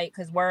negative light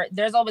because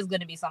there's always going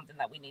to be something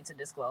that we need to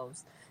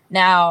disclose.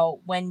 Now,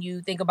 when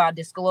you think about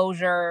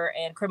disclosure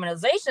and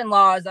criminalization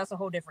laws, that's a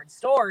whole different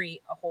story,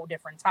 a whole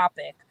different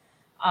topic.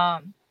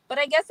 But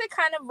I guess it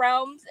kind of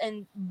realms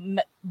and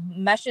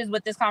meshes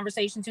with this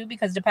conversation too,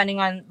 because depending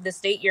on the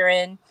state you're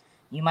in,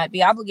 you might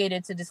be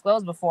obligated to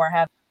disclose before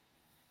having.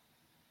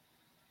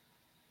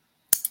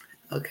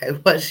 Okay,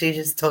 well, she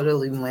just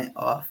totally went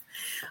off.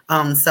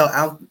 So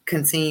I'll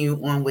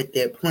continue on with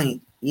that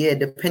point. Yeah,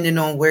 depending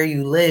on where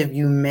you live,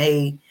 you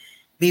may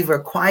be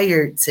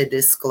required to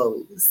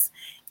disclose.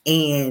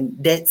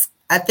 And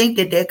I think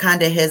that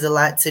kind of has a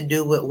lot to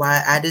do with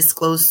why I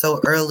disclosed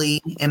so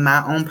early in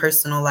my own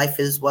personal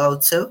life as well,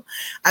 too.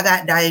 I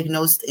got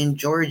diagnosed in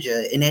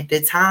Georgia, and at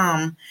the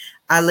time,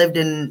 I lived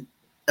in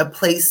a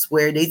place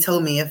where they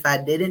told me if I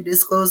didn't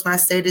disclose my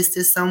status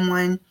to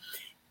someone,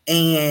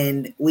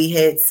 and we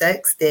had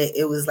sex, that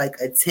it was like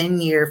a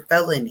 10-year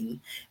felony.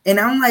 And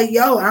I'm like,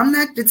 yo, I'm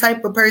not the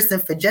type of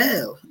person for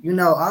jail.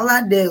 All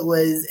I did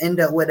was end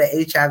up with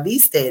an HIV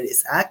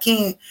status. I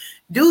can't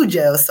do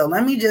jail. So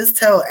let me just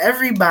tell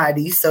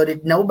everybody so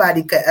that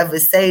nobody could ever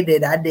say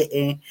that I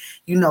didn't,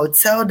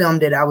 tell them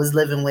that I was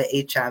living with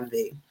HIV.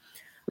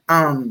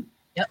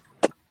 Yep.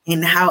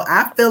 And how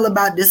I feel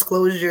about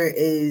disclosure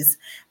is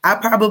I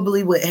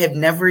probably would have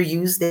never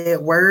used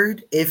that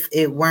word if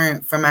it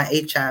weren't for my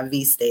HIV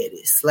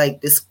status.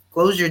 Like,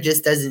 disclosure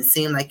just doesn't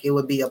seem like it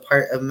would be a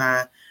part of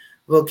my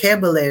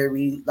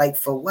vocabulary. Like,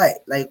 for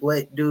what? Like,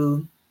 what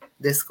do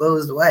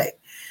disclose what?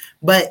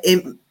 But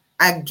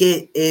I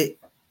get it,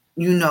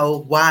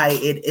 why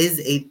it is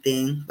a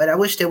thing, but I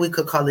wish that we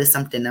could call it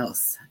something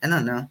else. I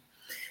don't know.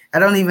 I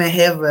don't even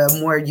have a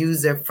more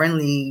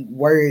user-friendly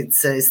word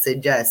to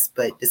suggest,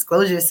 but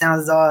disclosure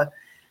sounds all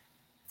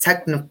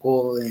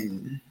technical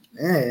and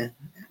I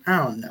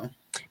don't know.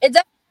 It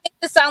doesn't make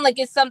it sound like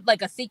it's something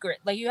like a secret.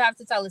 Like you have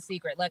to tell a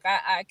secret. Like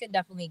I could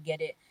definitely get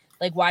it.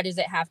 Like why does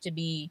it have to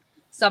be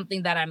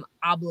something that I'm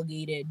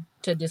obligated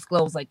to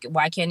disclose? Like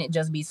why can't it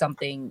just be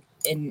something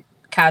in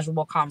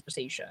casual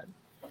conversation?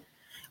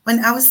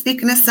 When I was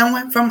speaking to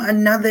someone from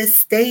another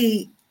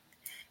state,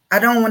 I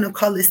don't want to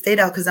call the state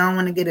out because I don't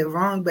want to get it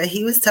wrong, but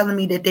he was telling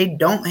me that they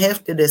don't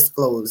have to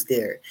disclose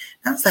there.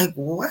 And I was like,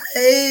 what?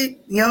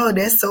 Yo,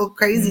 that's so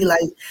crazy. Mm-hmm.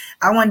 Like,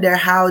 I wonder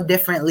how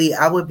differently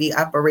I would be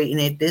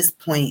operating at this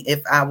point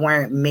if I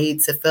weren't made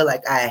to feel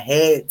like I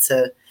had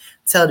to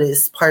tell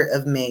this part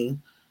of me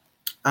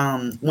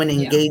when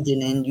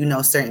engaging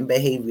in, certain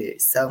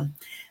behaviors. So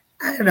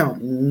I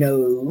don't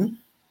know.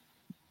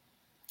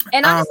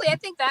 And honestly, I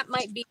think that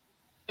might be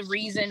the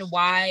reason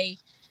why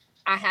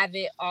I have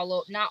it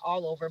not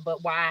all over,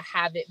 but why I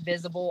have it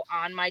visible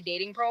on my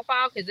dating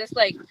profile. Because it's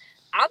like,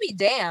 I'll be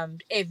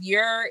damned if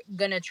you're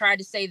going to try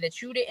to say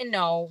that you didn't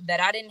know,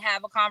 that I didn't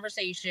have a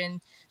conversation,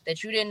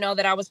 that you didn't know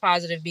that I was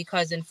positive.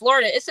 Because in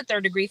Florida, it's a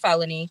 3rd-degree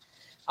felony.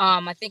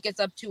 I think it's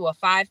up to a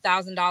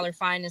 $5,000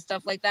 fine and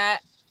stuff like that.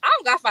 I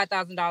don't got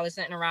 $5,000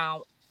 sitting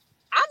around.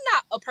 I'm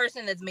not a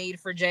person that's made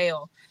for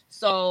jail.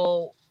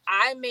 So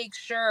I make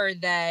sure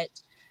that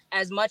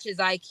as much as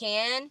I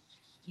can,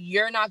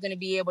 you're not going to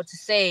be able to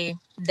say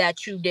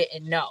that you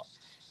didn't know.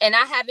 And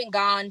I haven't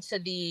gone to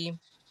the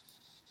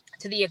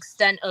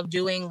extent of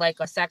doing like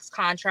a sex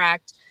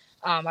contract.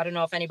 I don't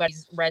know if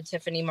anybody's read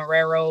Tiffany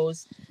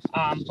Morero's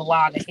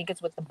blog. I think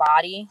it's with The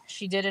Body.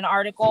 She did an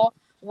article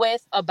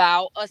with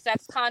about a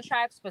sex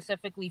contract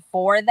specifically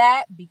for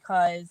that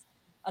because,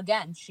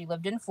 again, she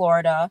lived in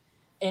Florida.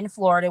 In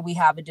Florida, we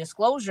have a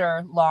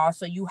disclosure law.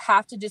 So you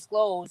have to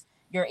disclose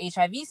your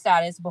HIV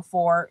status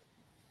before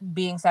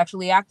being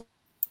sexually active.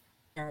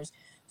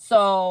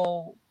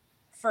 So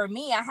for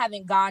me, I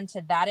haven't gone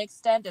to that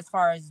extent as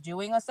far as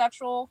doing a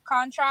sexual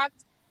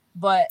contract.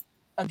 But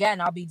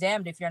again, I'll be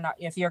damned if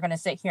you're going to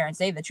sit here and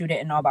say that you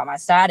didn't know about my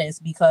status,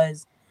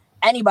 because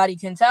anybody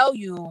can tell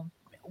you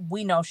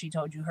we know she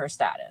told you her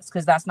status,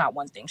 because that's not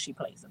one thing she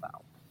plays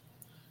about.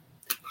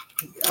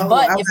 Oh,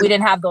 but if we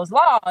didn't have those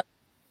laws,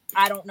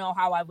 I don't know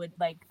how it would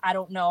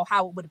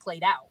have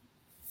played out.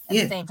 At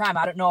the same time,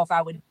 I don't know if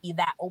I would be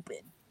that open.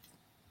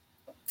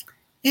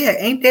 Yeah,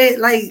 ain't that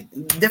like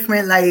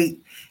different? Like,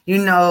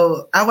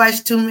 I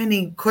watch too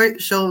many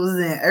court shows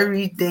and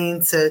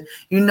everything to,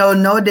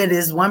 know that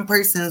it's one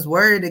person's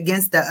word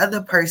against the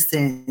other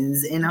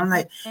person's. And I'm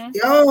like,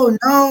 yo,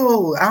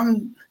 no,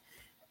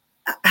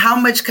 how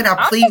much could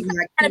I plead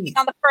my case?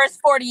 On the first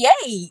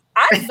 48.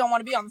 I just don't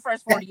want to be on the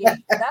first 48.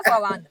 That's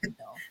all I know.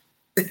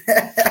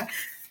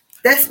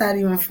 That's not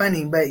even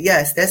funny, but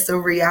yes, that's a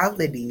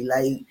reality.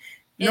 Like,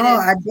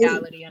 I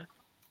did.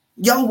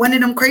 Yo, one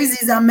of them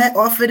crazies I met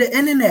off of the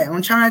internet.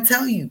 I'm trying to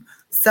tell you.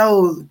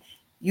 So,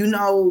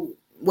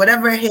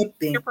 whatever happened.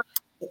 You're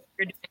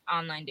doing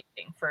online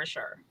dating for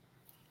sure.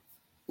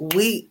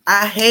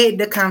 I had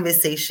the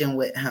conversation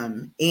with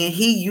him, and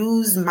he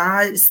used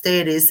my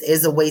status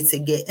as a way to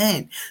get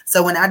in.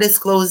 So when I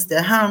disclosed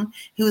to him,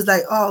 he was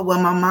like, "Oh,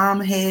 well, my mom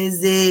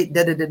has it."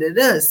 Da da da da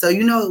da. So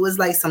it was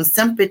like some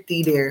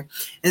sympathy there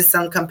and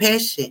some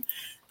compassion.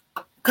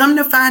 Come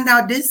to find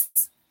out, this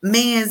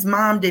man's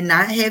mom did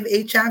not have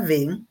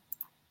HIV.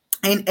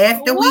 And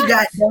after we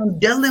got done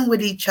dealing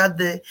with each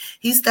other,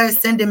 he started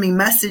sending me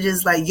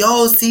messages like,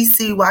 "Yo,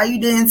 Cece, why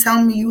you didn't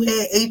tell me you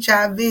had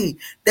HIV?"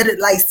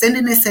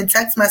 Sending this in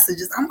text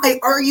messages. I'm like,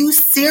 are you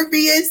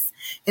serious?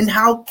 And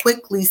how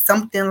quickly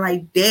something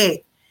like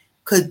that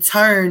could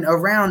turn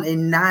around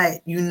and not,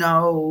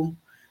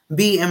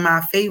 be in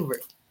my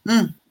favor.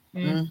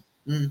 Honestly,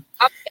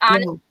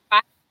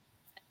 I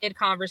did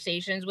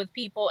conversations with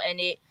people and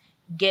it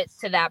gets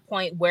to that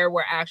point where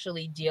we're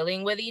actually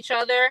dealing with each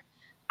other.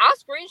 I'll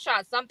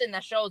screenshot something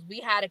that shows we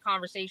had a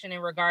conversation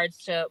in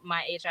regards to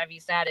my HIV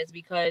status,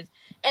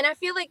 and I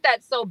feel like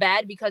that's so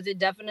bad because it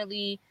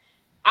definitely,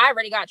 I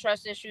already got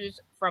trust issues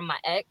from my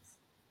ex.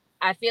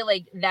 I feel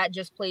like that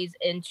just plays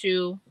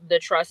into the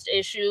trust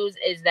issues,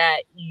 is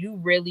that you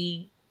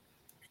really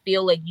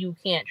feel like you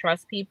can't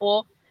trust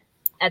people.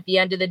 At the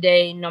end of the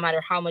day, no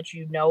matter how much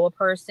you know a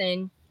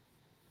person,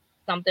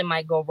 something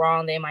might go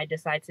wrong. They might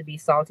decide to be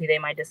salty. They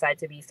might decide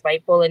to be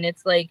spiteful. And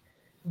it's like,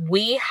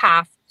 we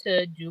have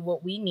to do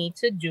what we need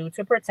to do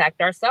to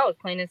protect ourselves,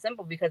 plain and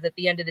simple, because at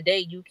the end of the day,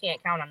 you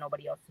can't count on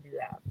nobody else to do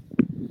that.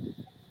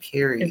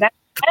 Period. Is that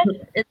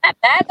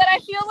bad that I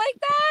feel like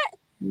that?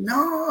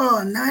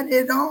 No, not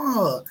at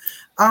all.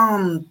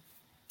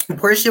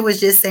 Portia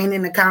was just saying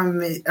in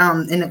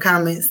the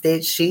comments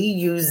that she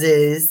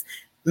uses,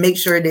 make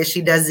sure that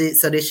she does it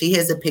so that she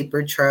has a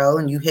paper trail,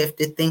 and you have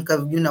to think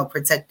of,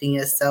 protecting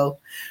yourself.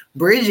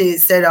 Bridget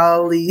said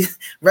all these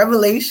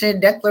revelation,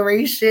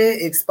 declaration,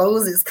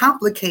 expose, it's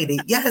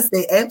complicated. Yes,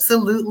 it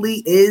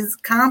absolutely is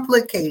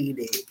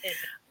complicated.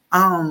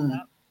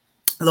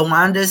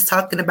 Lawanda's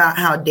talking about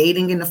how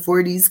dating in the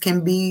 40s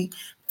can be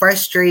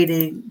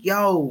frustrating.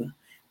 Yo,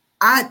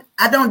 I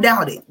don't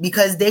doubt it,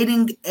 because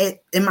dating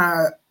in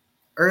my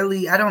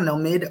early,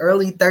 mid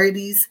early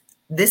 30s,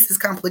 this is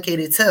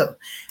complicated too.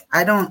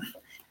 I don't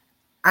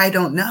know. I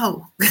don't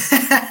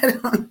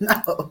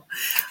know.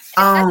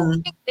 I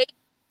think dating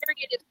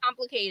period is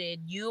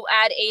complicated. You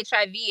add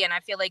HIV and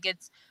I feel like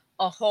it's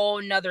a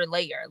whole nother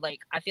layer.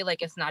 Like, I feel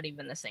like it's not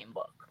even the same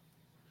book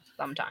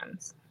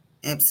sometimes.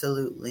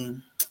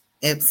 Absolutely.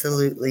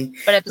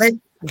 But at the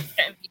same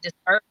time, we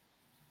deserve,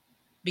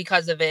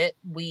 because of it,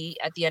 we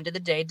at the end of the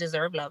day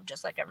deserve love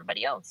just like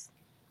everybody else.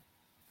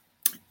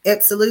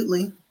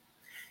 Absolutely.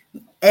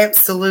 Like,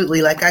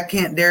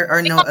 there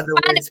are no other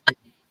words.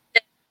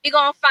 We're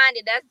gonna find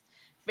it. That's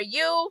for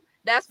you.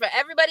 That's for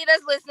everybody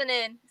that's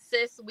listening.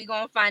 Sis, we're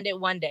gonna find it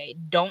one day.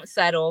 Don't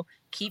settle.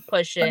 Keep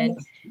pushing.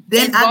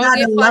 Then I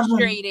gotta get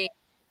frustrated.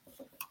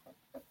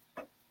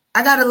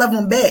 I gotta love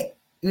them back.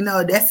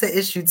 That's an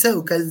issue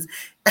too, because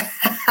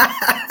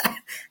I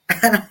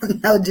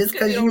don't know, just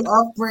because you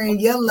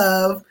offering your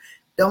love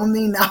don't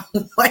mean I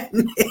want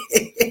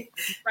it.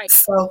 Right.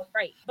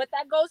 Right. But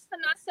that goes to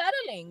not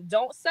settling.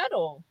 Don't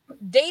settle.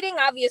 Dating,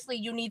 obviously,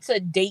 you need to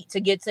date to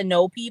get to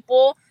know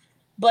people.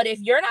 But if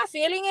you're not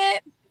feeling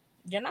it,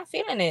 you're not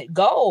feeling it.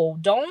 Go.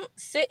 Don't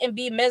sit and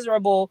be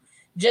miserable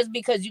just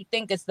because you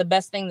think it's the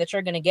best thing that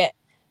you're going to get.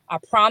 I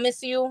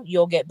promise you,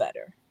 you'll get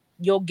better.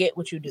 You'll get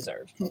what you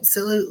deserve.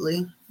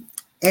 Absolutely.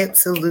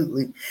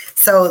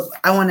 So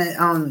I want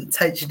to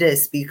touch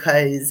this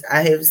because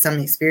I have some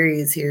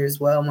experience here as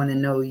well. I want to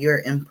know your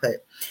input.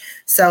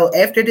 So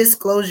after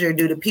disclosure,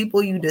 do the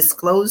people you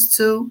disclose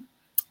to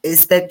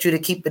expect you to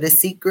keep it a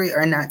secret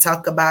or not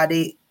talk about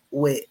it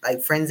with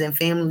like friends and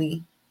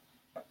family?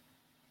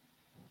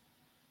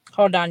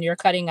 Hold on, you're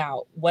cutting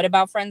out. What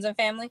about friends and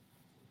family?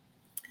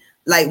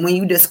 Like, when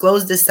you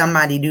disclose to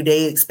somebody, do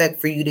they expect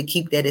for you to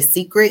keep that a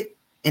secret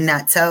and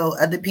not tell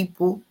other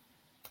people?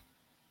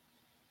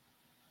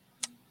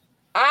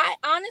 I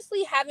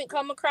honestly haven't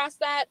come across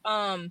that.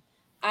 I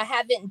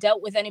haven't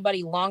dealt with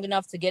anybody long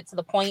enough to get to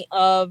the point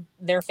of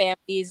their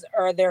families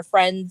or their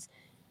friends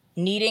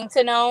needing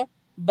to know.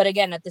 But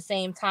again, at the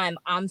same time,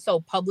 I'm so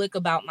public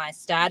about my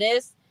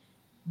status.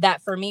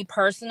 that for me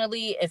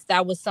personally, if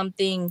that was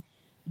something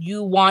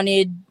you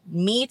wanted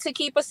me to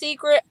keep a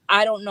secret,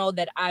 I don't know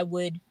that I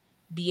would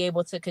be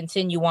able to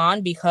continue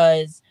on,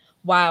 because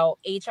while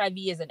HIV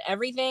isn't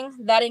everything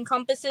that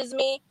encompasses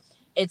me,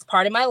 it's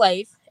part of my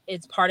life,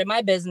 it's part of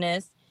my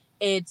business,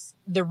 it's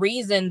the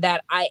reason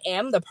that I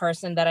am the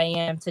person that I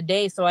am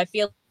today. So I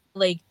feel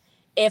like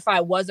if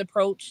I was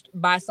approached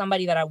by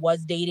somebody that I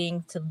was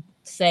dating to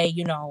say,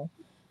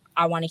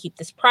 I want to keep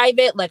this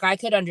private, like I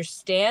could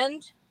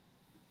understand.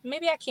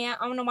 Maybe I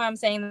can't. I don't know why I'm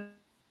saying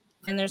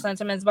their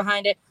sentiments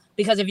behind it.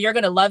 Because if you're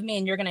going to love me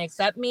and you're going to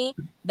accept me,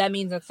 that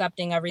means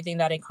accepting everything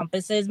that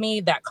encompasses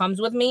me, that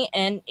comes with me.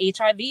 And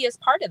HIV is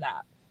part of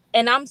that.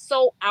 And I'm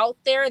so out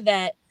there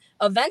that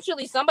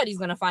eventually somebody's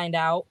going to find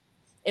out.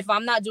 If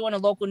I'm not doing a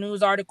local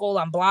news article,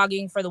 I'm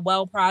blogging for the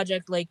Well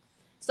Project, like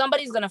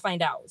somebody's going to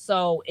find out.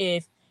 So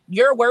if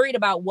you're worried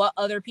about what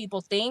other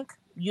people think,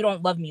 you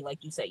don't love me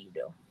like you say you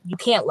do. You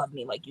can't love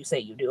me like you say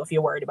you do if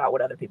you're worried about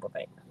what other people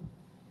think.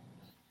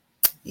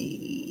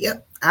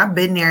 Yep, I've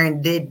been there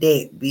and did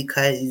that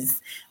because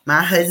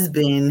my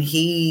husband,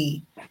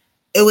 it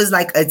was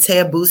like a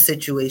taboo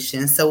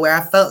situation. So where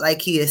I felt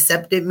like he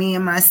accepted me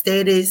and my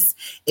status,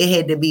 it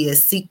had to be a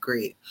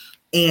secret.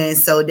 And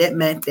so that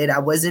meant that I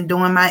wasn't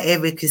doing my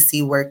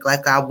advocacy work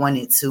like I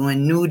wanted to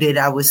and knew that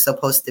I was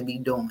supposed to be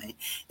doing.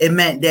 It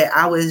meant that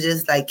I was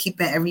just like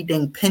keeping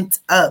everything pent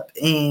up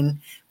and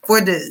for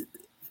the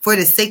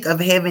sake of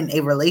having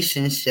a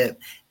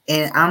relationship.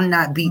 And I'm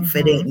not beat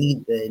for that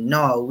neither.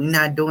 No, we're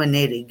not doing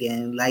that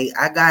again. Like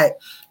I got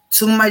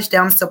too much that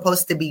I'm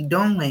supposed to be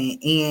doing.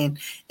 And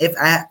if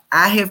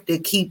I have to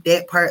keep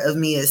that part of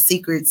me a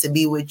secret to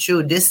be with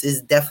you, this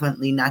is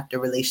definitely not the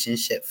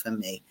relationship for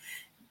me.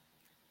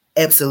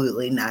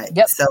 Absolutely not.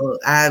 Yep. So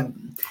I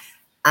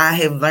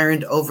have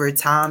learned over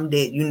time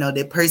that,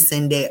 the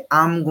person that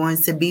I'm going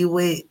to be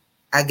with,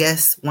 I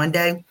guess one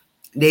day,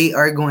 they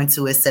are going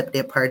to accept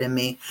that part of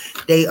me.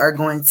 They are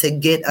going to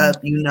get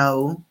up,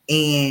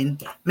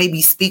 and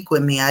maybe speak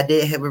with me. I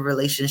did have a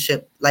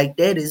relationship like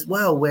that as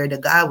well, where the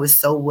guy was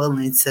so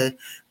willing to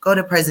go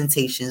to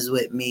presentations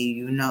with me,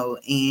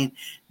 and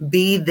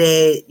be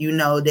that,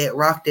 that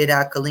rock that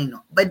I could lean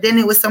on. But then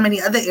it was so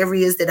many other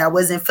areas that I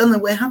wasn't feeling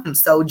with him.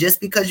 So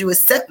just because you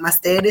accept my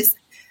status,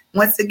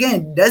 once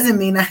again, doesn't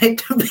mean I have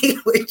to be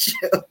with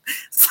you.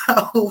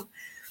 So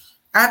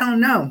I don't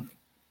know.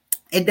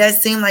 It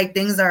does seem like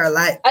things are a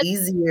lot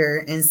easier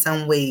in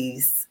some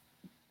ways,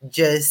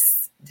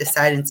 just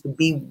deciding to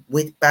be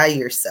with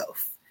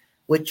yourself.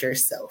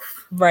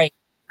 Right.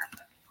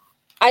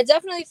 I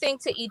definitely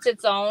think to each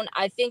its own.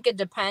 I think it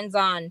depends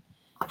on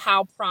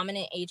how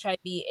prominent HIV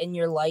in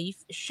your life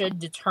should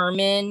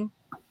determine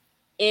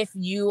if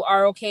you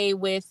are okay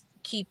with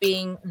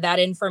keeping that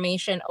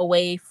information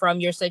away from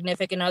your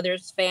significant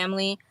other's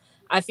family.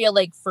 I feel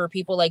like for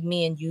people like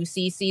me and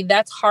UCC,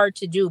 that's hard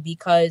to do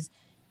because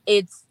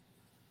it's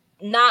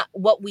not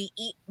what we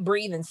eat,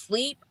 breathe, and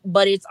sleep,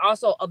 but it's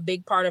also a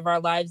big part of our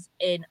lives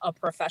in a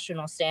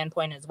professional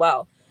standpoint as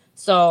well.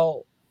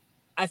 So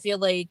I feel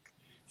like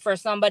for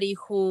somebody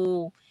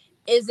who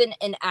isn't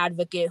an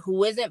advocate,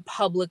 who isn't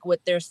public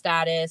with their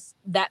status,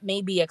 that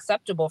may be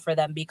acceptable for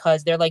them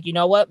because they're like, you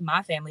know what?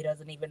 My family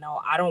doesn't even know.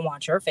 I don't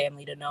want your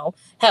family to know.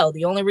 Hell,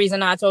 the only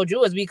reason I told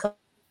you is because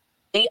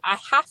I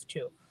have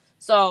to.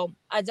 So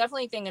I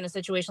definitely think in a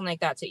situation like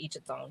that, to each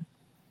its own.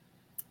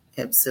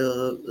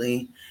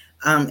 Absolutely.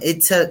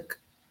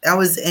 I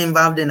was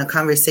involved in a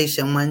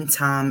conversation one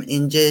time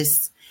and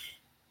just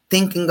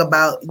thinking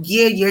about,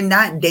 you're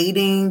not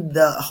dating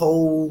the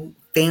whole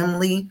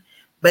family,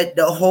 but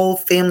the whole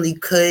family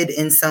could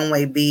in some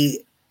way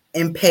be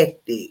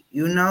impacted,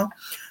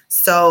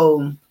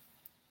 So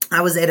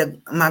I was at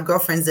my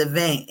girlfriend's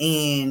event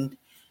and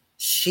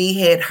she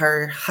had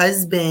her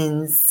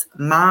husband's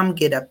mom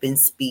get up and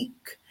speak.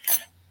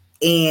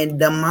 And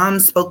the mom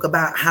spoke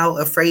about how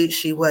afraid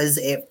she was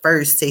at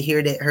first to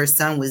hear that her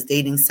son was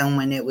dating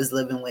someone that was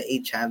living with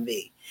HIV.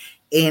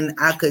 And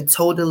I could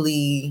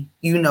totally,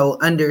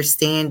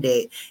 understand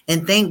it.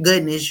 And thank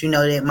goodness,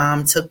 that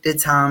mom took the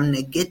time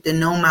to get to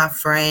know my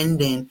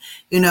friend. And,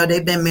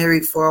 they've been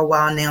married for a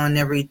while now and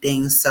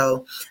everything.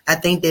 So I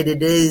think that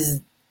it is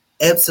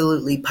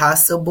absolutely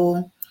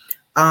possible.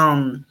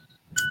 And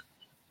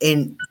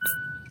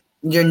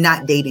you're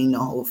not dating the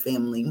whole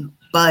family,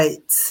 but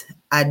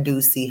I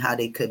do see how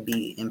they could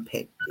be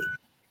impacted.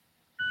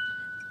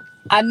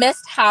 I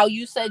missed how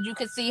you said you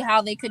could see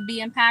how they could be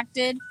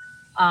impacted.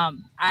 I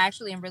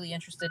actually am really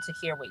interested to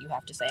hear what you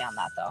have to say on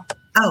that, though.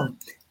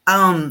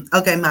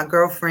 Okay. My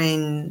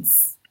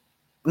girlfriend's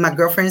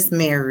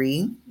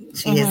married.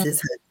 She has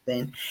this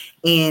husband,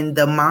 and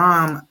the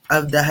mom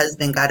of the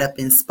husband got up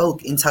and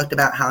spoke and talked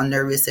about how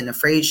nervous and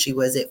afraid she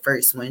was at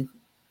first when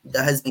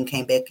the husband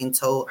came back and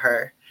told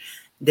her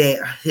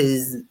that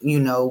his,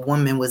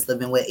 woman was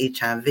living with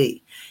HIV.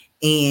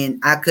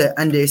 And I could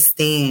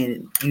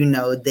understand,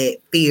 that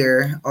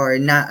fear or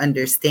not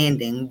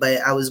understanding, but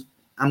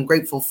I'm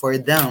grateful for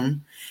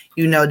them,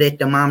 you know, that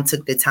the mom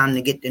took the time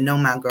to get to know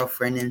my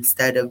girlfriend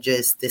instead of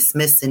just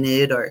dismissing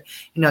it or,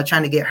 you know,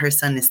 trying to get her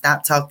son to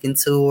stop talking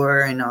to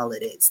her and all of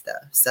that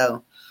stuff.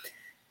 So,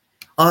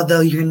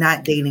 although you're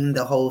not dating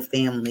the whole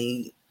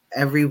family,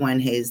 everyone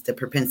has the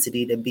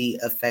propensity to be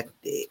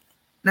affected.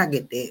 Not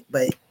get that,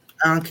 but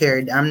I don't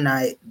care. I'm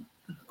not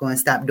going to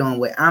stop doing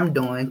what I'm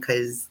doing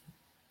because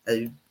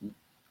of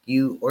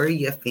you or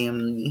your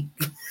family.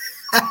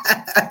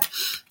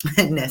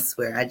 And that's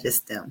where I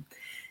just am.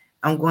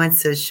 I'm going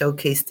to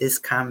showcase this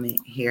comment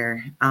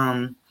here.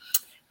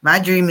 My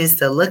dream is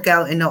to look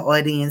out in the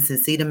audience and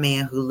see the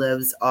man who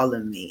loves all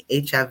of me,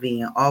 HIV,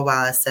 and all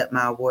while I accept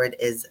my award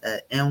as a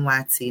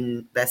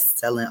NYT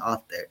best-selling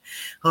author.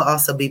 He'll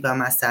also be by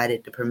my side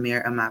at the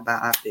premiere of my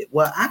biopic.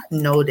 Well, I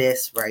know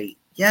that's right.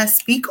 Yeah,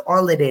 speak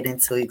all of that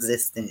into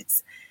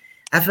existence.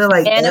 I feel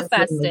like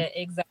Manifest it.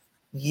 Exactly.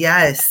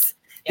 yes,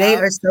 they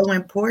are so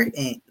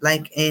important.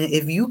 Like, and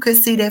if you could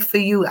see that for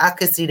you, I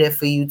could see that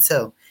for you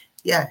too.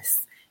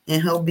 Yes,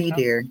 and he'll be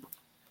there.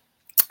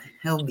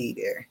 He'll be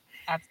there.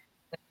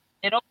 Absolutely.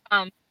 It'll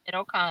come.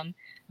 It'll come.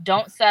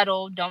 Don't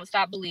settle. Don't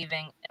stop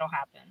believing. It'll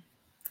happen.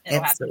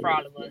 It'll happen for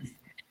all of us.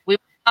 We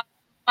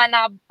might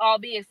not all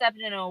be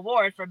accepting an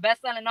award for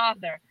best-selling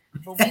author,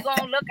 but we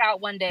gonna look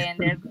out one day and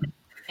there's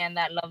a man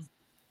that loves.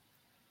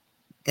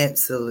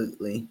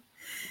 Absolutely.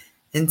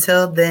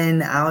 Until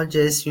then, I'll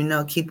just, you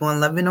know, keep on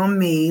loving on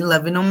me,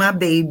 loving on my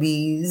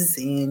babies,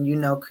 and, you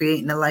know,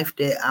 creating the life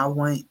that I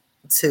want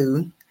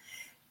to.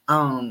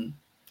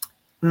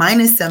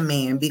 Minus a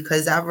man,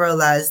 because I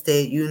realized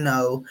that, you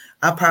know,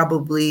 I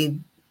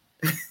probably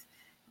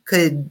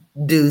could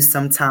do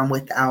some time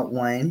without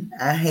one.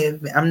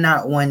 I'm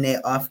not one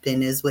that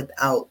often is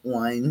without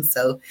one.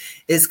 So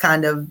it's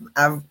kind of,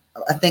 I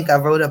think I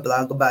wrote a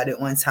blog about it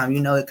one time.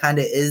 You know, it kind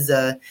of is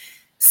a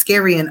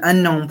scary and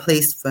unknown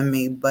place for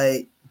me,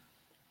 but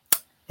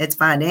it's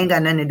fine. They ain't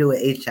got nothing to do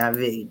with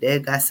HIV. They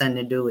got something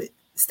to do with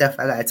stuff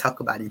I gotta talk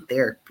about in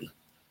therapy.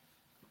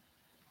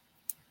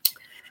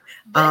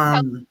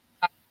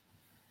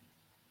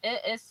 It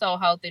is so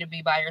healthy to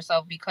be by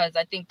yourself because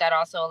I think that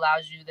also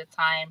allows you the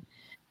time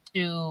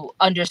to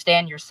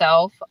understand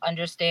yourself,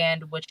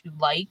 understand what you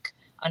like,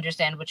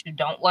 understand what you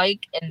don't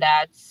like, and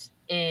that's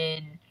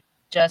in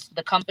just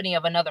the company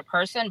of another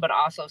person, but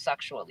also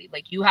sexually.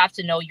 Like, you have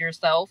to know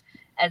yourself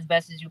as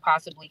best as you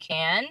possibly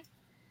can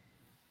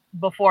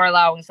before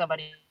allowing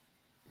somebody.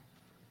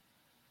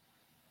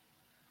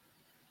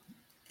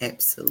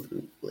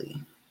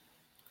 Absolutely.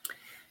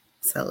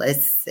 So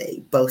let's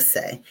say, both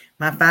say,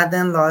 my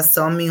father-in-law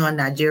saw me on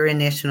Nigerian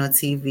national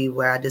TV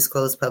where I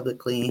disclosed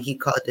publicly, and he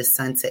called his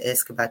son to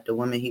ask about the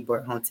woman he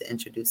brought home to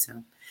introduce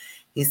him.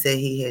 He said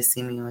he had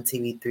seen me on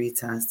TV 3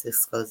 times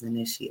disclosing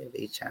that she had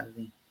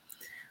HIV.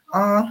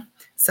 Oh,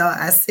 so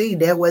I see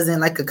that wasn't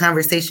like a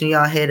conversation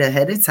y'all had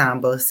ahead of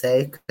time, both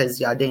say,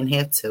 because y'all didn't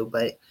have to,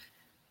 but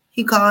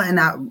he called, and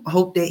I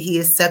hope that he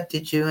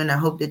accepted you, and I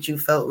hope that you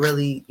felt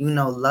really, you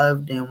know,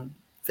 loved and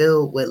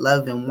filled with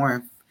love and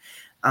warmth.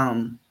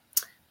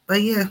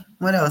 But yeah,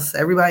 what else?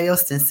 Everybody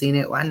else done seen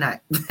it. Why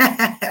not?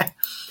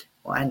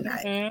 Why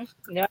not? Mm-hmm.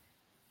 Yeah.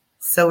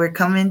 So we're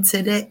coming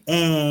to the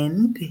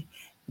end.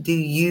 Do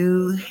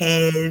you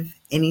have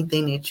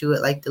anything that you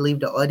would like to leave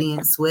the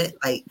audience with?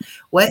 Like,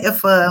 what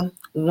if a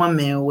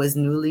woman was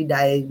newly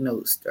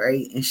diagnosed,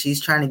 right? And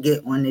she's trying to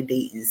get on the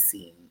dating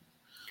scene?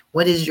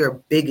 What is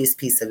your biggest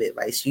piece of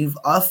advice? You've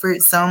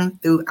offered some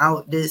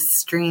throughout this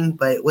stream,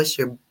 but what's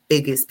your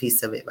biggest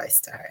piece of advice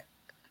to her?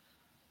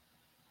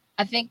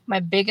 I think my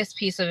biggest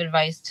piece of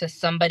advice to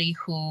somebody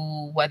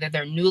who, whether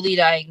they're newly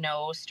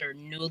diagnosed or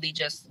newly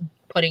just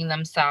putting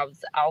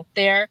themselves out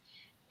there,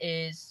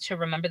 is to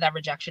remember that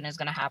rejection is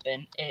going to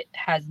happen. It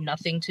has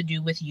nothing to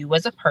do with you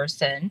as a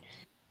person.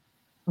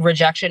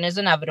 Rejection is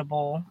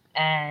inevitable,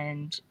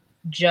 and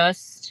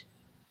just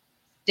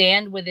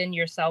stand within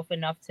yourself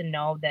enough to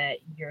know that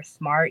you're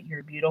smart,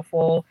 you're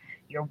beautiful,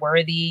 you're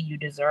worthy, you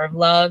deserve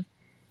love.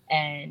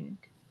 And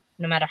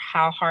no matter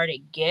how hard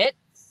it gets,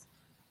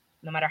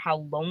 no matter how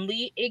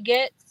lonely it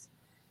gets,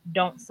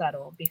 don't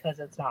settle because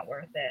it's not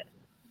worth it.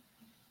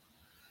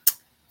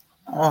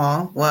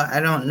 Oh, well,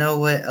 I don't know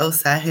what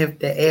else I have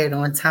to add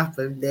on top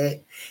of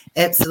that.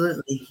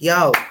 Absolutely.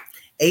 Yo,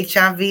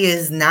 HIV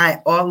is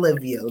not all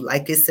of you.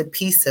 Like, it's a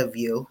piece of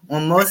you.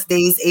 On most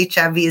days,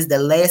 HIV is the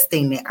last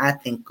thing that I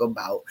think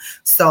about.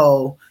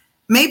 So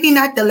maybe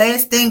not the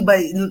last thing, but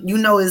you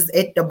know, is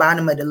at the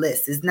bottom of the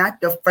list. It's not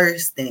the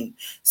first thing.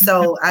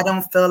 So I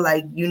don't feel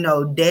like, you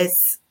know,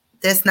 that's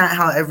not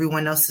how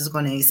everyone else is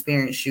going to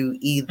experience you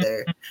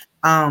either.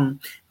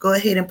 Go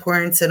ahead and pour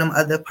into them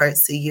other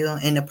parts of you,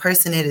 and the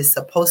person that is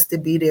supposed to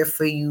be there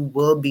for you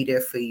will be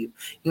there for you.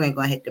 You ain't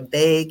gonna have to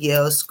beg,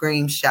 yell,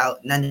 scream,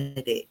 shout, none of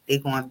that. They're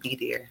gonna be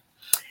there.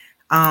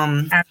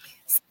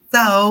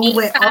 So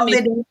with all of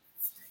this, love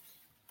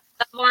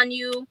on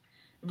you,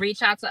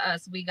 reach out to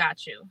us. We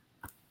got you.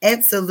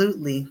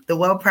 absolutely. The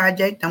Well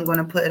Project, I'm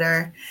gonna put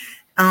our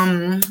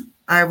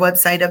our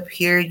website up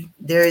here.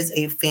 There's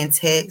a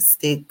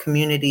fantastic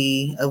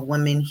community of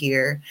women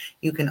here.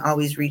 You can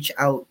always reach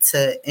out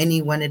to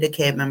any one of the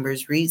CAB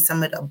members, read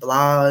some of the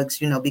blogs,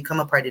 become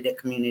a part of that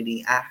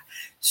community. I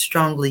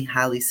strongly,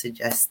 highly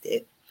suggest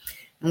it.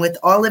 And with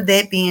all of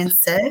that being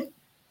said,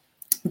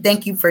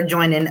 thank you for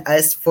joining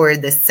us for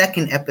the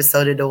second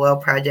episode of the Well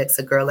Projects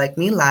A Girl Like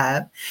Me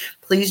Live.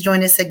 Please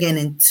join us again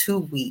in 2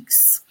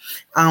 weeks.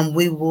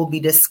 We will be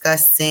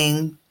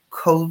discussing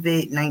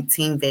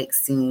COVID-19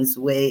 vaccines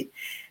with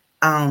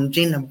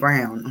Gina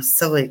Brown. I'm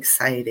so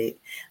excited.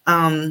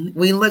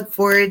 We look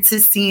forward to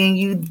seeing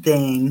you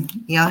then.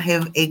 Y'all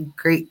have a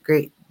great,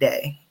 great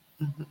day.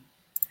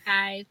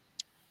 Bye.